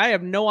speculating. I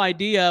have no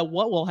idea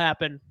what will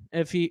happen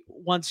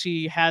once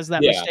he has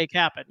that mistake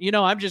happen.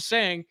 I'm just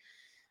saying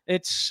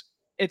it's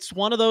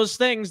one of those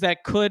things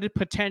that could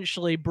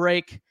potentially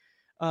break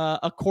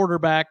a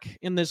quarterback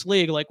in this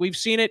league. Like we've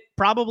seen it.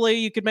 Probably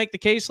you could make the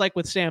case like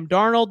with Sam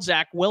Darnold,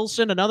 Zach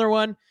Wilson, another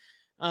one.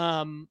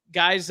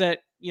 Guys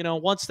that,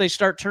 once they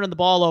start turning the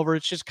ball over,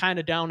 it's just kind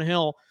of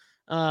downhill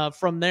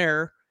from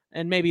there.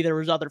 And maybe there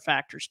was other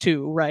factors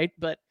too, right?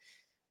 But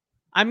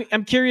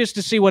I'm curious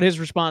to see what his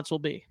response will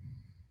be.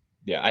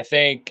 Yeah, I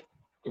think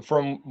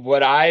from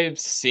what I've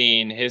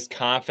seen, his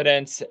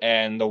confidence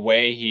and the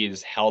way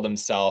he's held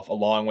himself,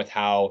 along with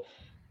how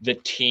the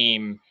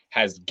team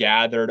has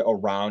gathered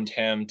around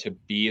him to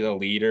be the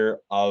leader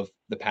of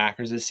the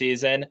Packers this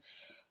season,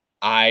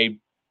 I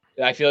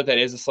feel like that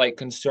is a slight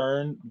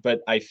concern,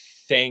 but I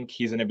think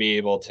he's going to be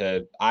able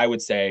to, I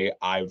would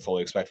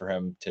fully expect for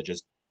him to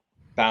just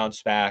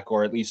bounce back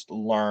or at least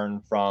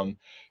learn from,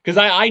 because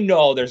I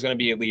know there's going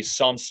to be at least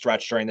some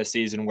stretch during the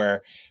season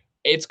where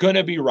it's going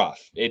to be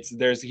rough.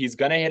 He's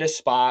going to hit a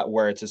spot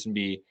where it's just going to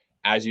be,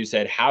 as you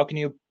said, how can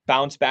you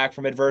bounce back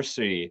from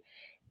adversity?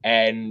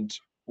 And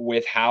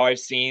with how I've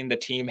seen the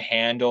team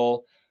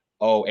handle,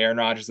 Aaron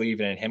Rodgers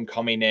leaving and him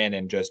coming in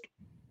and just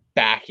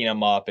backing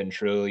him up and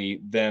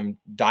truly them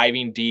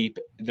diving deep,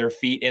 their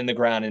feet in the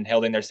ground and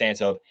holding their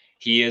stance of,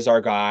 he is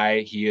our guy,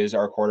 he is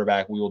our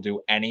quarterback, we will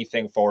do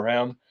anything for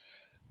him.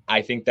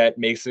 I think that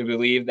makes me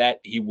believe that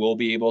he will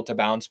be able to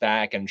bounce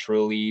back and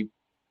truly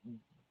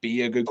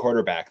be a good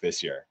quarterback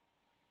this year.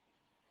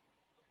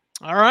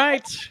 All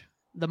right.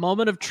 The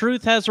moment of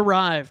truth has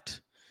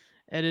arrived.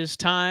 It is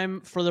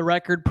time for the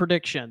record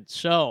prediction.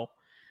 So,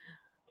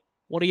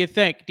 what do you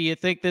think? Do you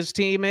think this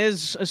team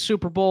is a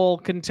Super Bowl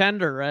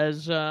contender,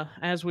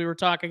 as we were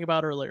talking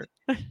about earlier?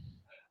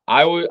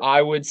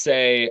 I would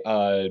say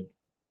the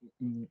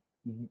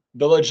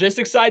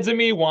logistics sides of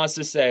me wants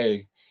to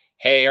say,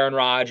 hey, Aaron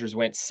Rodgers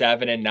went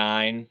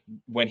 7-9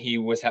 when he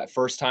was that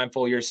first-time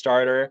full-year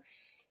starter.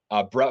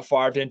 Brett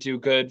Favre didn't do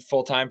good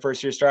full-time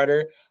first-year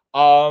starter.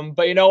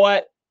 But you know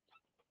what?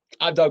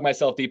 I've dug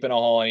myself deep in a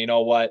hole, and you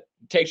know what?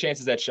 Take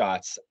chances at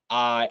shots.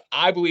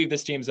 I believe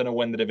this team's going to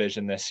win the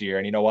division this year.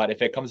 And you know what?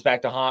 If it comes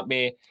back to haunt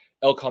me,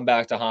 it'll come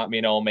back to haunt me,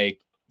 and it'll make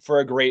for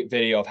a great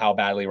video of how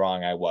badly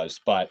wrong I was.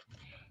 But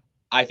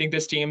I think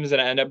this team is going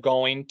to end up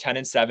going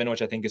 10-7,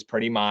 which I think is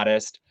pretty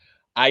modest.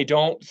 I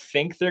don't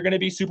think they're going to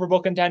be Super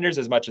Bowl contenders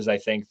as much as I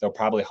think they'll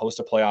probably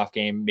host a playoff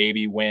game,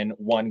 maybe win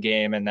one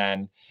game, and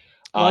then.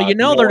 Well, they're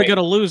going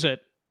to lose it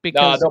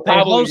because they'll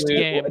probably host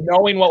game.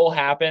 Knowing what will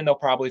happen, they'll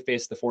probably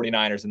face the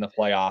 49ers in the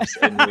playoffs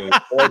and lose,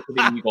 or to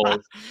the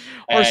Eagles.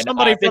 Or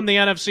somebody from the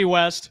NFC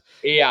West.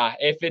 Yeah,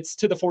 if it's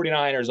to the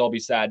 49ers, I'll be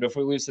sad. But if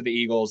we lose to the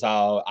Eagles,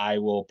 I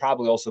will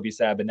probably also be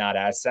sad, but not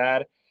as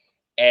sad.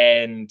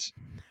 And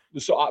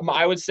so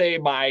I would say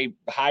my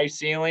high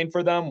ceiling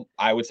for them,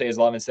 I would say is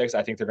 11-6.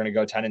 I think they're going to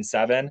go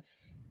 10-7.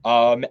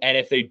 And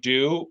if they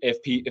do,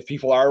 if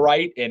people are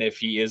right, and if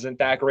he isn't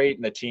that great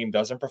and the team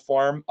doesn't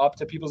perform up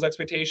to people's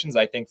expectations,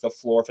 I think the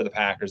floor for the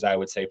Packers, I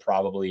would say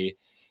probably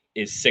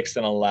is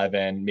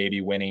 6-11,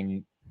 maybe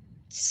winning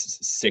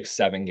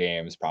 6-7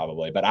 games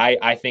probably. But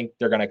I think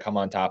they're going to come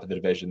on top of the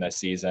division this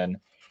season.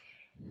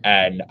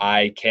 And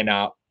I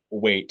cannot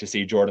wait to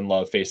see Jordan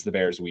Love face the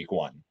Bears week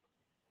 1.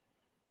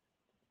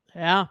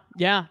 Yeah.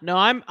 No,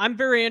 I'm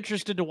very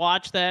interested to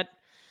watch that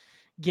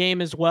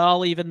game as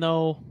well, even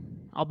though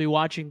I'll be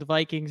watching the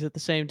Vikings at the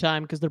same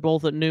time because they're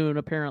both at noon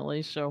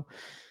apparently. So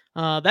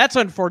that's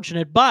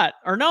unfortunate.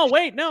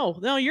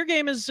 No, your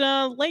game is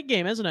late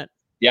game, isn't it?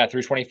 Yeah,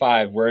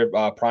 3:25.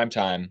 We're prime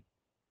time.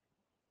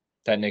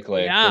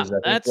 Technically, yeah,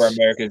 that's we're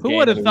America's. Who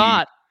would have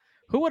thought?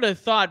 Who would have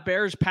thought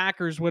Bears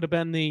Packers would have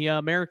been the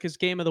America's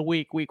game of the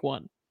week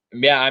 1?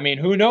 Yeah, I mean,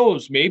 who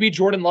knows? Maybe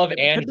Jordan Love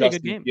and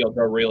Justin Fields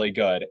are really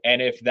good.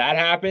 And if that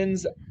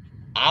happens,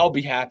 I'll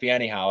be happy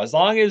anyhow. As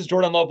long as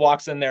Jordan Love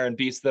walks in there and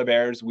beats the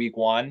Bears week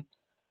 1,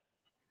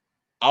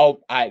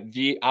 I'll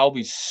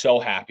be so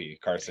happy,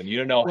 Carson. You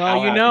don't know how.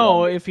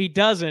 Well, if he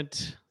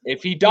doesn't,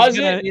 If he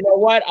doesn't, you know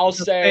what? I'll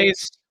say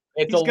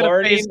it's a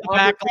learning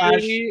backlash.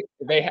 opportunity.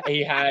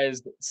 He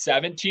has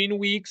 17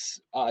 weeks,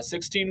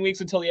 16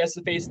 weeks until he has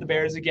to face the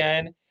Bears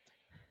again.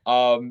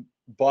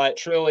 But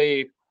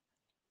truly,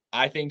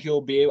 I think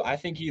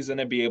he's going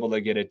to be able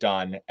to get it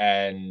done.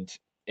 And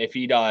if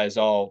he does,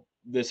 the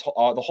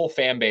whole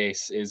fan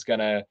base is going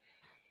to.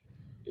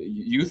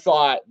 You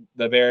thought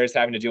the Bears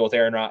having to deal with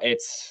Aaron Rodgers.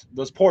 It's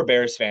those poor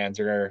Bears fans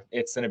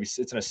it's going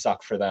to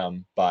suck for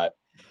them. But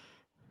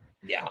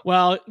yeah.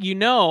 Well,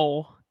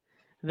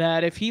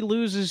 that if he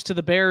loses to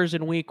the Bears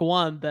in week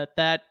 1,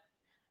 that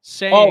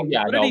saying. Oh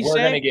yeah, we're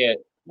going to get.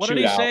 What did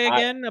he say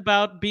again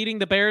about beating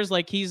the Bears?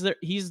 Like he's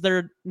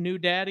their new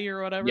daddy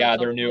or whatever. Yeah,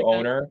 their new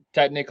owner,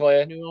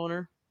 technically. New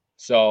owner.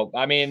 So,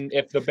 I mean,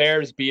 if the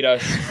Bears beat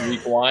us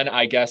week 1,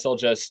 I guess I'll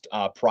just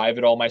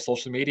private all my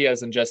social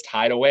medias and just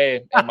hide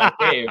away in my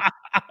cave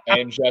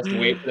and just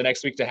wait for the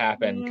next week to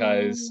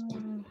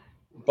happen.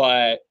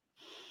 But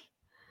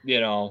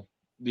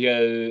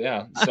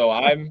so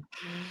I'm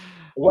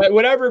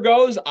whatever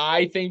goes.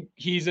 I think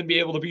he's gonna be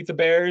able to beat the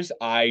Bears.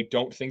 I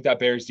don't think that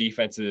Bears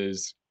defense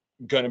is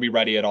going to be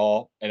ready at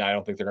all, and I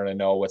don't think they're going to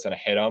know what's going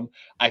to hit them.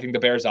 I think the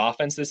Bears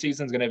offense this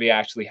season is going to be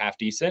actually half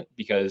decent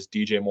because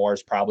DJ Moore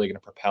is probably going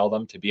to propel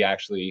them to be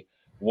actually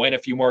win a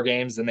few more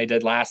games than they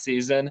did last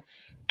season.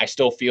 I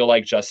still feel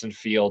like Justin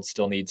Fields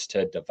still needs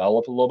to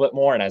develop a little bit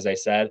more, and as I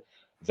said,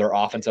 their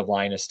offensive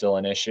line is still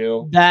an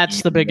issue.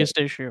 That's the biggest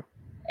issue.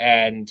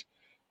 And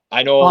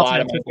I know a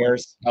lot of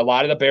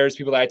the Bears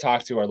people that I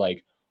talk to are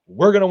like,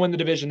 we're going to win the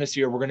division this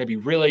year. We're going to be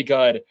really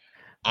good.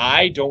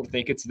 I don't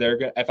think it's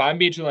if I'm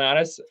being totally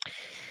honest,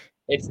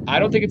 I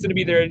don't think it's going to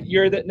be their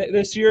year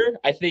this year.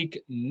 I think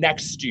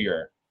next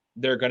year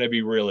they're going to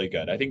be really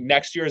good. I think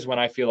next year is when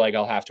I feel like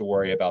I'll have to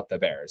worry about the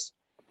Bears.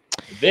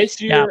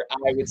 This year,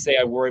 I would say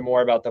I worry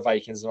more about the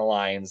Vikings and the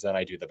Lions than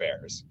I do the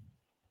Bears.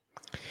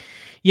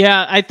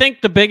 Yeah, I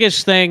think the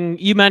biggest thing,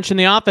 you mentioned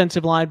the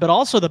offensive line, but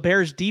also the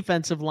Bears'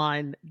 defensive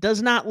line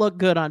does not look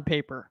good on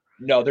paper.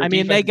 No,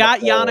 they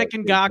got Yannick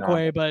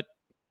Ngakoue, but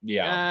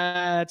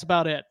yeah, that's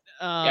about it.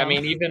 I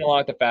mean, even along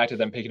with the fact of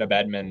them picking up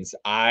Edmonds,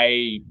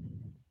 I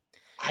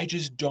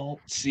just don't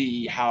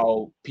see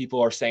how people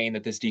are saying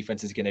that this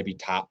defense is going to be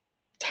top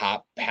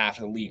half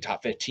of the league,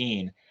 top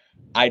 15.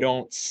 I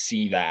don't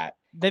see that.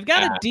 They've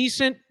got a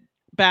decent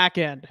back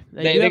end.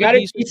 They got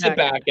a decent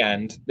back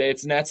end.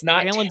 That's not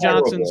Jalen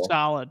terrible. Johnson's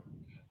solid.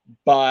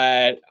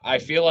 But I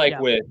feel like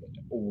with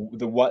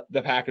what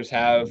the Packers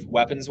have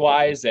weapons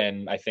wise,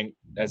 and I think,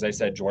 as I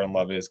said, Jordan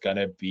Love is going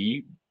to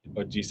be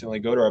decently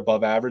good or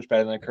above average,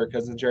 better than Kirk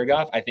Cousins and Jared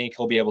Goff. I think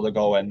he'll be able to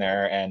go in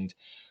there. And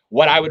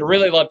what I would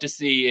really love to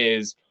see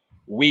is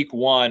week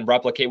 1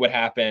 replicate what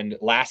happened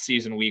last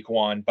season, week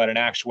 1, but in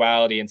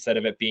actuality, instead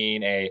of it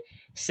being a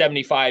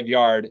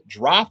 75-yard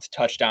dropped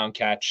touchdown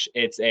catch,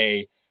 it's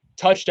a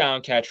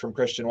touchdown catch from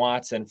Christian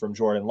Watson from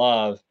Jordan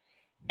Love.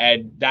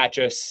 And that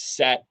just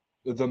set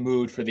the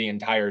mood for the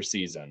entire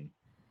season.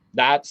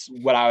 That's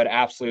what I would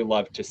absolutely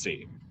love to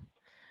see.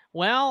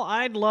 Well,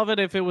 I'd love it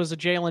if it was a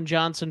Jalen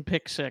Johnson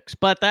pick 6,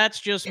 but that's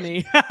just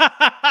me.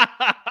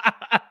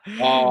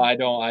 I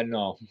know.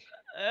 No.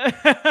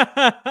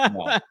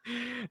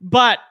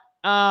 But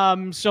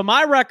so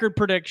my record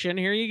prediction,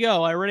 here you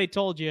go. I already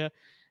told you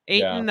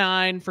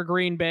 8-9 for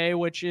Green Bay,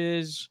 which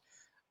is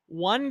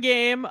 1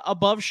 game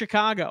above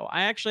Chicago.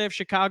 I actually have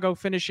Chicago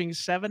finishing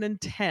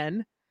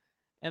 7-10,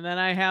 and then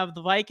I have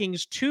the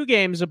Vikings 2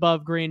 games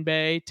above Green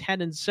Bay,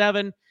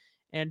 10-7.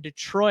 And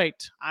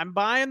Detroit, I'm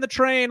buying the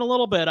train a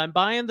little bit. I'm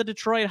buying the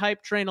Detroit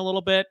hype train a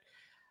little bit.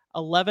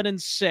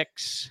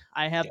 11-6.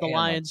 I have the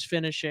Lions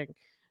finishing.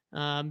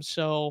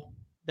 So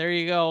there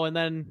you go. And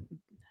then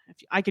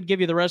I could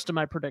give you the rest of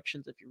my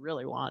predictions if you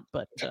really want.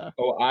 But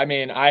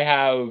I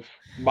have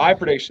my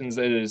predictions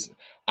is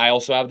I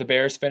also have the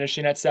Bears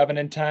finishing at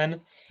 7-10,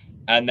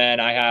 and then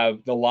I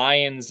have the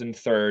Lions in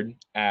 3rd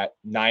at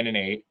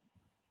 9-8.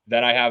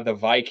 Then I have the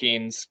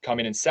Vikings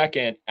coming in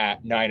 2nd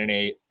at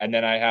 9-8, and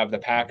then I have the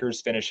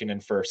Packers finishing in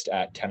 1st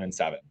at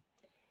 10-7.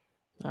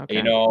 Okay.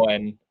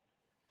 And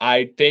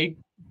I think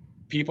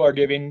people are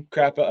giving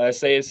crap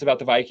say this about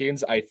the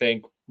Vikings. I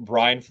think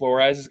Brian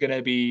Flores is going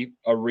to be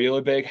a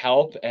really big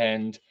help,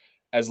 and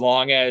as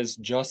long as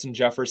Justin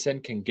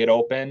Jefferson can get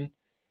open,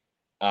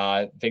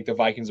 I think the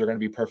Vikings are going to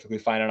be perfectly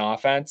fine on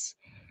offense.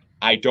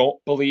 I don't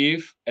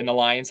believe in the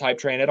Lions hype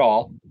train at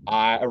all.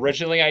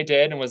 Originally I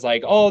did and was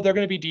like, they're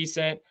going to be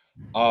decent.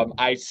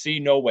 I see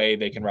no way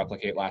they can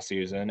replicate last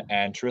season.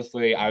 And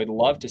truthfully, I would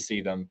love to see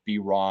them be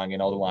wrong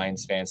and all the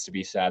Lions fans to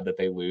be sad that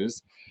they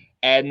lose.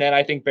 And then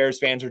I think Bears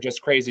fans are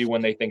just crazy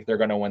when they think they're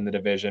going to win the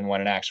division,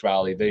 when in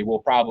actuality, they will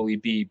probably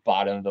be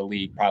bottom of the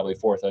league, probably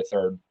 4th or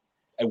 3rd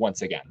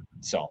once again.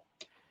 So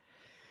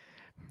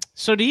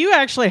do you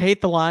actually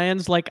hate the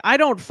Lions? Like, I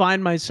don't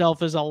find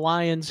myself as a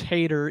Lions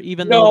hater,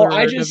 even though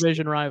they're a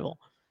division rival.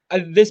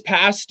 This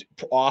past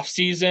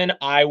offseason,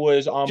 I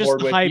was on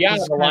board with,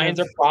 the Lions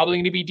are probably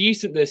going to be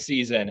decent this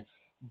season.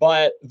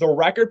 But the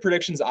record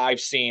predictions I've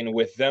seen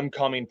with them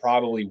coming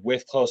probably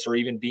with close or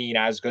even being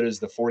as good as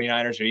the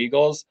 49ers or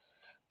Eagles,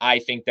 I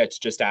think that's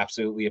just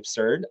absolutely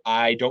absurd.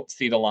 I don't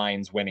see the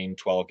Lions winning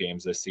 12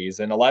 games this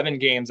season. 11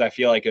 games, I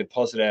feel like it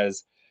posted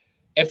as,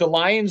 if the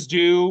Lions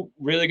do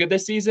really good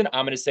this season,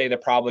 I'm going to say they're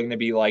probably going to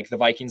be like the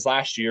Vikings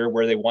last year,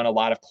 where they won a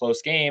lot of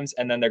close games,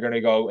 and then they're going to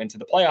go into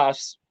the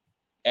playoffs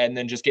and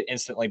then just get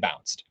instantly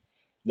bounced.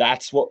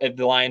 That's what, if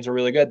the Lions are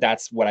really good,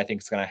 that's what I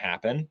think is going to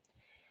happen.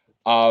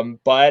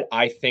 But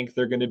I think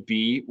they're going to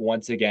be,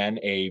 once again,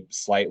 a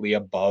slightly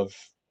above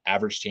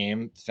average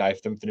team. I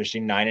have them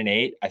finishing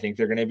 9-8. I think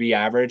they're going to be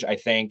average. I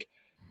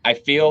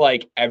feel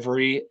like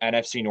every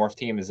NFC North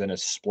team is in a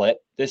split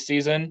this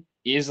season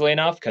easily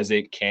enough, because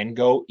it can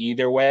go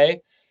either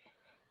way.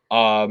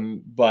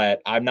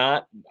 But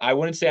I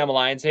wouldn't say I'm a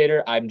Lions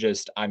hater. I'm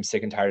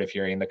sick and tired of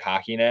hearing the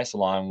cockiness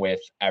along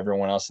with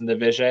everyone else in the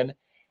division.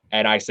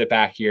 And I sit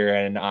back here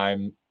and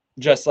I'm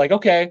just like,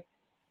 okay,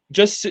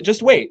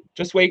 just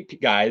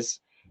wait, guys,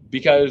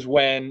 because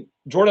when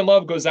Jordan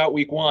Love goes out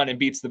week 1 and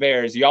beats the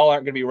Bears, y'all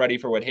aren't going to be ready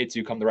for what hits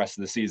you come the rest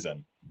of the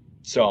season.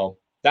 So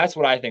that's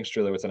what I think is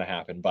truly what's going to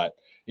happen. But,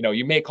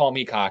 you may call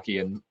me cocky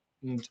and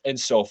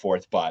so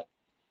forth, but.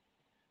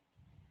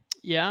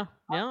 Yeah.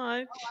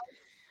 I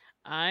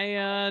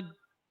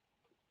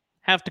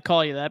have to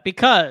call you that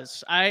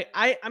because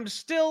I'm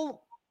still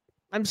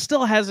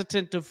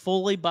hesitant to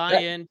fully buy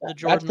into the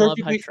Jordan Love hype.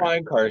 That's perfectly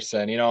fine,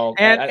 Carson.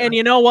 And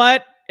you know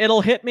what?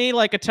 It'll hit me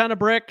like a ton of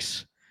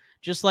bricks,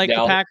 just like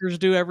the Packers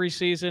do every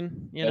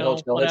season. They'll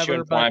hit you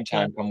in prime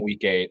time come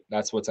week 8.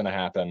 That's what's going to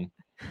happen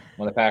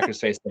when the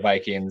Packers face the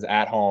Vikings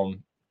at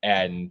home,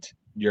 and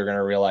you're going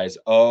to realize,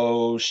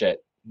 oh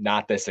shit,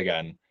 not this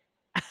again.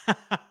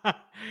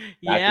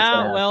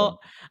 Yeah, well,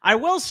 I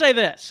will say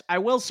this.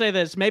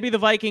 Maybe the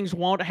Vikings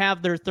won't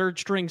have their third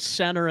string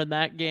center in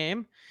that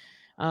game.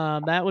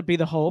 That would be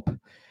the hope,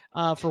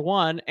 for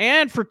one.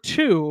 And for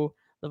two,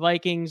 the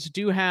Vikings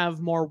do have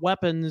more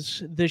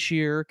weapons this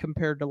year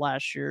compared to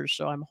last year.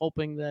 So I'm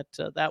hoping that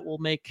that will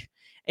make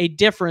a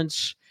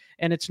difference.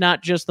 And it's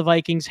not just the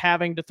Vikings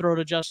having to throw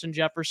to Justin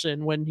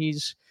Jefferson when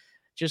he's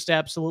just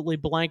absolutely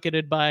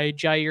blanketed by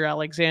Jair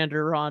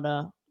Alexander on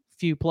a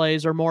few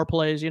plays or more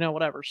plays,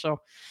 whatever. So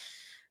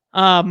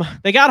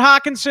they got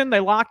Hawkinson.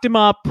 They locked him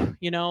up.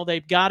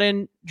 They've got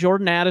in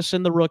Jordan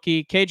Addison, the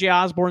rookie. KJ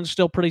Osborne's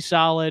still pretty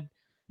solid.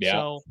 Yeah.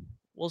 So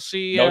we'll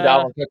see. No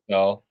Dalvin Cook,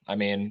 though.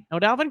 No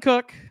Dalvin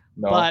Cook.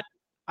 No. But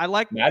I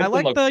like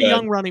the good.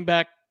 young running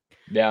back.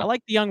 Yeah. I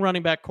like the young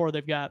running back core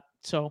they've got.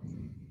 So,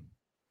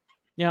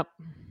 yep.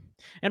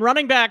 And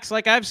running backs,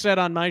 like I've said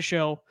on my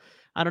show,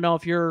 I don't know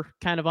if you're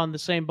kind of on the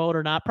same boat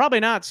or not. Probably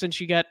not,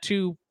 since you got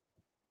two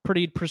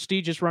pretty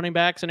prestigious running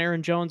backs and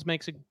Aaron Jones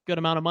makes a good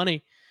amount of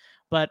money.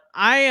 But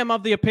I am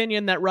of the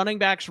opinion that running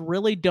backs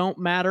really don't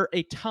matter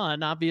a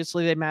ton.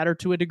 Obviously, they matter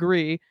to a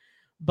degree.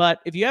 But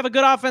if you have a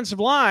good offensive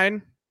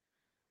line,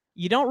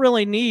 you don't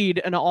really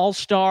need an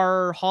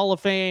all-star, Hall of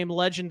Fame,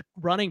 legend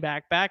running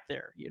back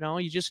there.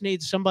 You just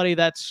need somebody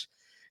that's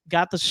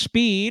got the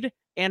speed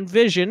and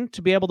vision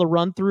to be able to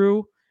run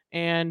through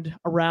and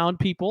around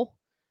people.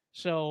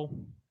 So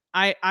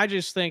I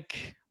just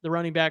think the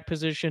running back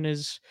position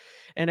is,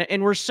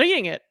 and we're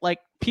seeing it, like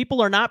people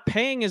are not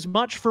paying as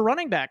much for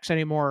running backs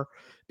anymore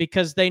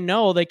because they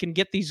know they can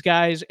get these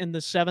guys in the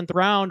 7th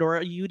round or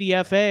a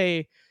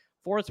UDFA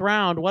 4th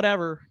round,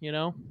 whatever,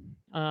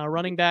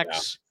 running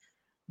backs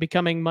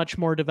becoming much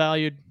more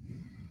devalued.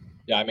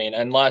 Yeah, I mean,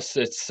 unless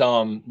it's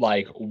some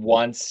like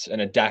once in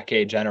a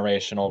decade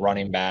generational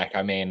running back.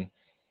 I mean,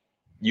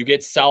 you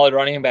get solid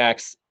running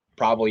backs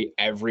probably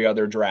every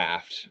other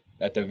draft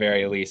at the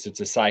very least. It's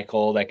a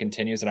cycle that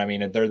continues. And I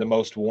mean, they're the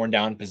most worn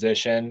down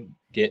position,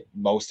 get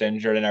most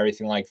injured and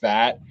everything like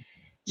that.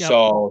 Yep.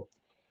 So,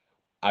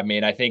 I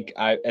mean, I think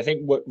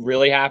what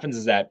really happens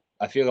is that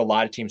I feel a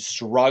lot of teams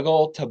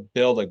struggle to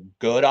build a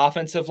good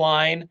offensive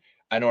line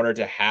in order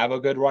to have a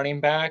good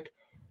running back.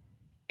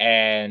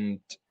 And,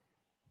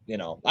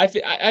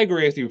 I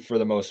agree with you for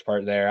the most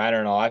part there. I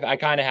don't know. I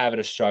kind of have it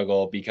a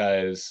struggle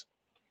because,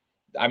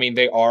 I mean,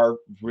 they are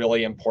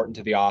really important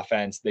to the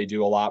offense. They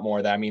do a lot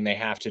more they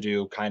have to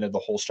do kind of the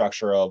whole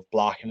structure of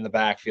blocking in the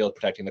backfield,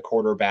 protecting the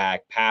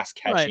quarterback, pass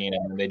catching,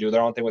 and they do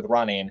their own thing with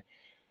running.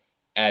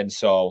 And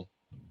so,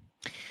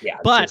 yeah.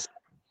 But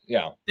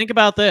think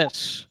about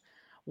this.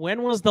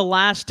 When was the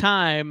last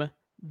time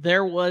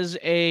there was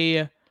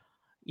a,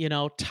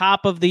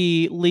 top of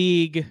the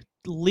league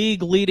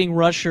leading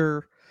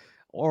rusher,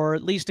 or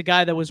at least a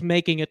guy that was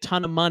making a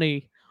ton of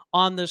money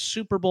on the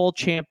Super Bowl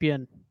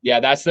champion? Yeah,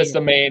 that's the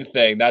main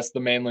thing. That's the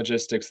main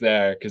logistics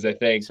there, because I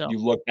think you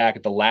look back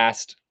at the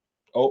last,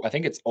 I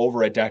think it's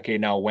over a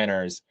decade now,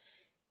 winners.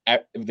 I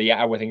think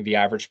the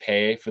average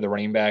pay for the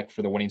running back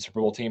for the winning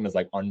Super Bowl team is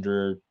like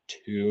under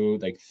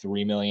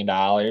 $3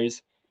 million.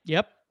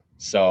 Yep.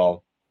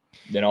 So,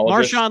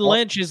 Marshawn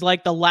Lynch is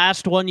like the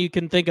last one you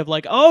can think of.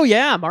 Like, oh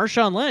yeah,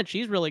 Marshawn Lynch,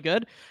 he's really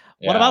good.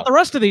 Yeah. What about the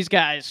rest of these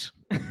guys?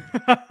 You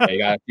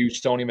got a few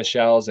Stoney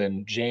Michels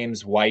and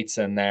James Whites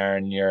in there,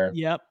 and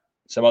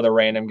some other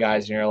random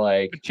guys, and you're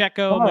like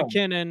Pacheco,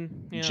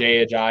 McKinnon,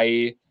 Jay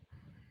Ajayi.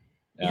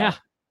 Yeah,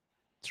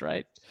 that's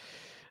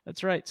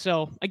right.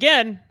 So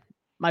again,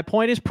 my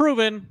point is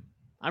proven.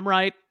 I'm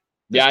right.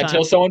 Yeah,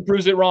 until someone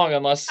proves it wrong,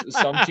 unless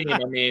some team,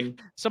 I mean.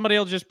 Somebody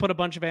will just put a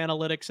bunch of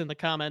analytics in the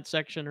comment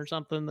section or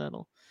something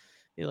that'll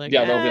be like,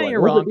 yeah, they'll be like,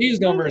 you're look wrong. at these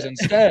numbers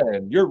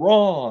instead. You're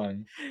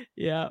wrong.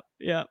 Yeah.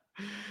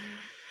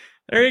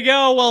 There you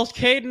go. Well,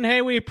 Caden,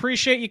 hey, we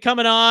appreciate you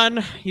coming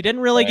on. You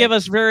didn't really give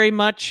us very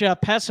much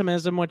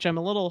pessimism, which I'm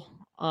a little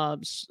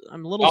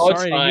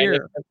sorry to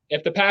hear.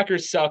 If the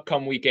Packers suck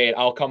come week 8,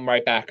 I'll come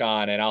right back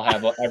on and I'll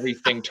have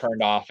everything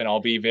turned off and I'll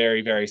be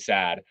very, very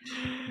sad.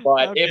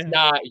 But if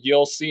not,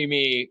 you'll see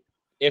me.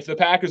 If the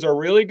Packers are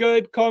really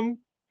good come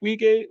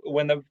week 8,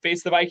 when they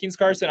face the Vikings,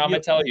 Carson, I'm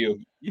going to tell you,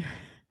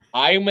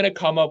 I'm going to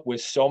come up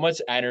with so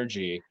much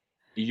energy.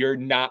 You're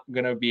not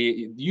going to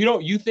be,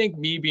 you think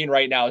me being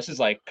right now, this is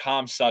like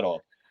calm,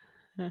 subtle.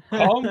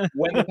 Come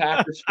when the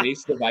Packers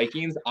face the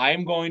Vikings,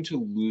 I'm going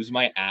to lose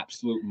my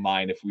absolute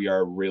mind if we are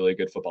a really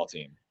good football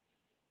team.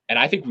 And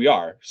I think we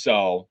are.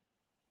 So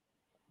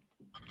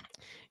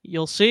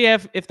you'll see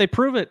if they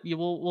prove it.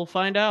 We'll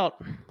find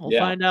out. We'll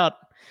find out.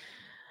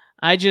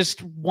 I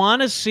just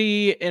want to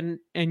see, and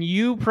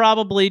you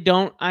probably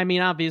don't, I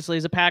mean, obviously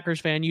as a Packers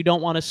fan, you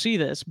don't want to see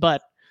this,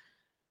 but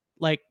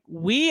like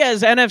we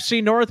as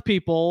NFC North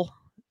people,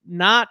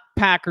 not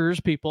Packers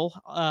people,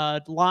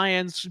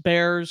 Lions,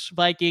 Bears,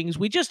 Vikings,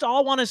 we just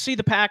all want to see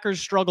the Packers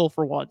struggle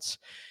for once.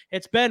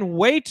 It's been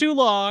way too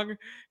long.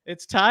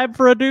 It's time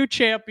for a new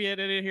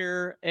champion in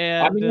here.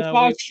 And I mean, we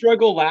saw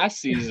struggle last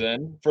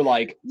season for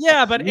like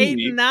but 8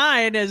 and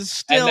 9 is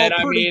still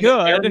pretty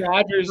good. Aaron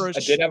Rodgers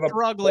did have a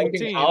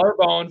broken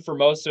collarbone for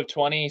most of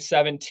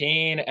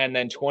 2017, and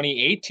then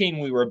 2018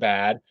 we were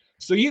bad.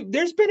 So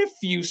there's been a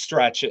few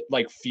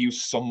few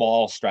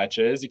small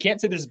stretches. You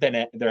can't say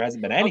there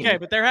hasn't been any. Okay,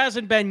 but there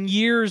hasn't been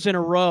years in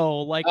a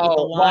row like with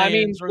the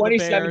Lions or the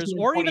Bears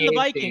or even the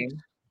Vikings.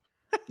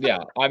 Yeah,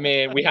 I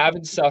mean, we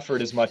haven't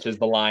suffered as much as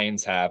the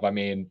Lions have. I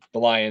mean, the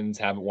Lions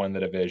haven't won the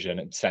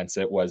division since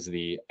it was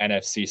the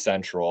NFC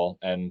Central,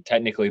 and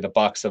technically the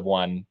Bucs have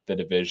won the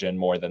division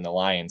more than the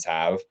Lions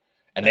have,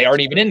 and they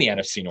aren't even in the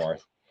NFC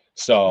North.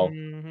 So,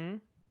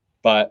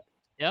 but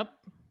yep.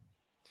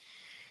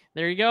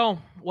 There you go.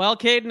 Well,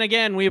 Caden,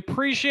 again, we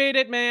appreciate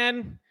it,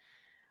 man.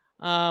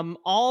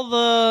 All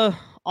the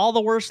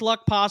worst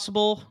luck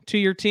possible to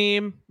your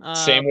team.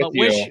 Same with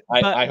you.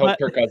 I hope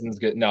Kirk Cousins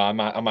get. No, I'm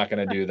not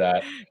going to do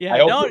that. I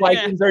hope the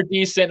Vikings are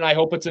decent, and I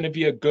hope it's going to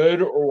be a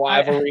good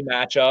rivalry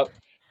matchup.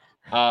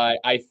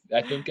 I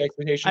think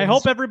expectations. I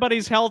hope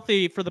everybody's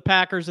healthy for the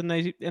Packers, and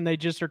they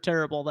just are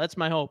terrible. That's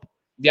my hope.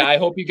 Yeah, I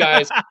hope you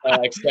guys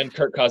extend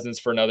Kirk Cousins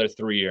for another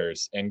 3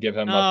 years and give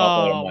him a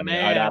buttload of money.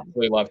 Man. I'd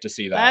absolutely love to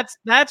see that.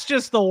 That's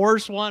just the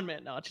worst one,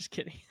 man. No, just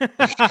kidding.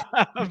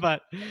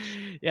 But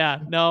yeah,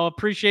 no,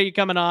 appreciate you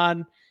coming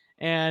on,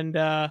 and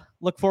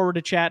look forward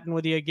to chatting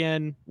with you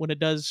again when it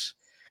does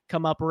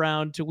come up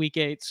around to week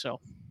 8.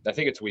 So I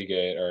think it's week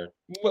 8 or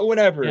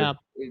whenever. Yeah.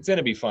 It's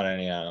gonna be fun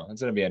anyhow.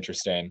 It's gonna be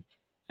interesting.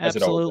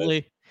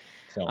 Absolutely.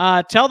 So.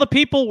 Tell the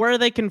people where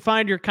they can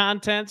find your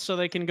content so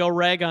they can go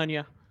rag on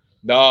you.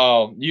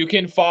 No, you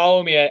can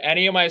follow me at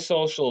any of my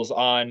socials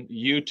on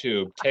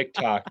YouTube,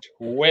 TikTok,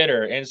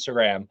 Twitter,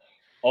 Instagram,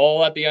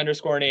 all at the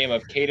 _ name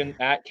of Caden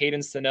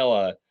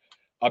Stanilla,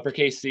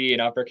 uppercase C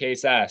and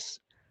uppercase S.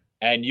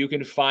 And you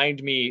can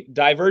find me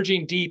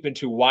diverging deep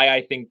into why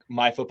I think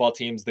my football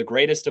team's the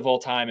greatest of all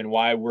time and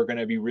why we're going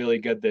to be really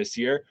good this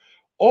year.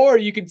 Or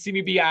you can see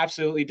me be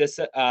absolutely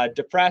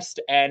depressed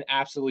and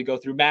absolutely go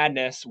through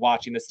madness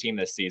watching this team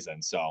this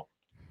season. So,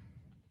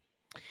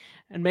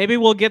 and maybe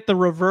we'll get the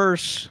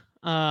reverse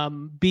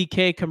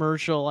BK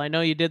commercial. I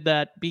know you did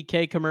that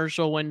BK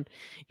commercial when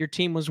your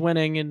team was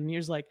winning, and he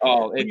was like,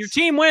 when your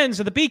team wins,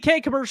 and the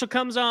BK commercial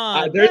comes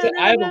on.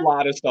 I have a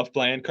lot of stuff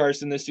planned,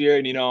 Carson, this year,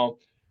 and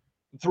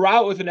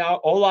throughout with now,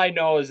 all I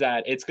know is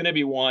that it's going to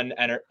be one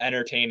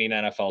entertaining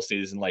NFL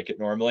season like it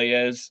normally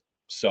is.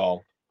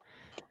 So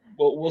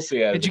we'll see.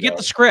 Did you get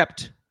the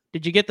script?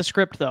 Did you get the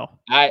script though?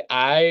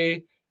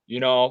 I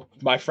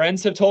my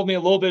friends have told me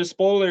a little bit of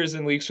spoilers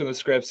and leaks from the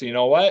script. So you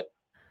know what?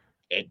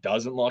 It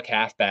doesn't look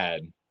half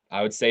bad.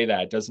 I would say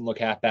that. It doesn't look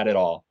half bad at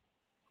all.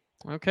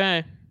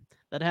 Okay.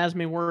 That has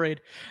me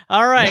worried.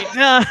 All right.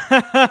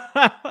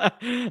 That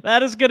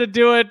is going to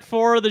do it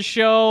for the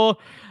show.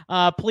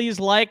 Please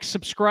like,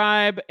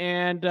 subscribe,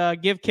 and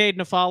give Caden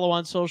a follow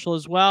on social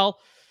as well.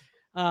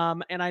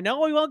 And I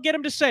know we won't get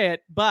him to say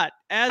it, but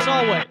as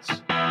always,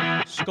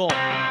 Skol.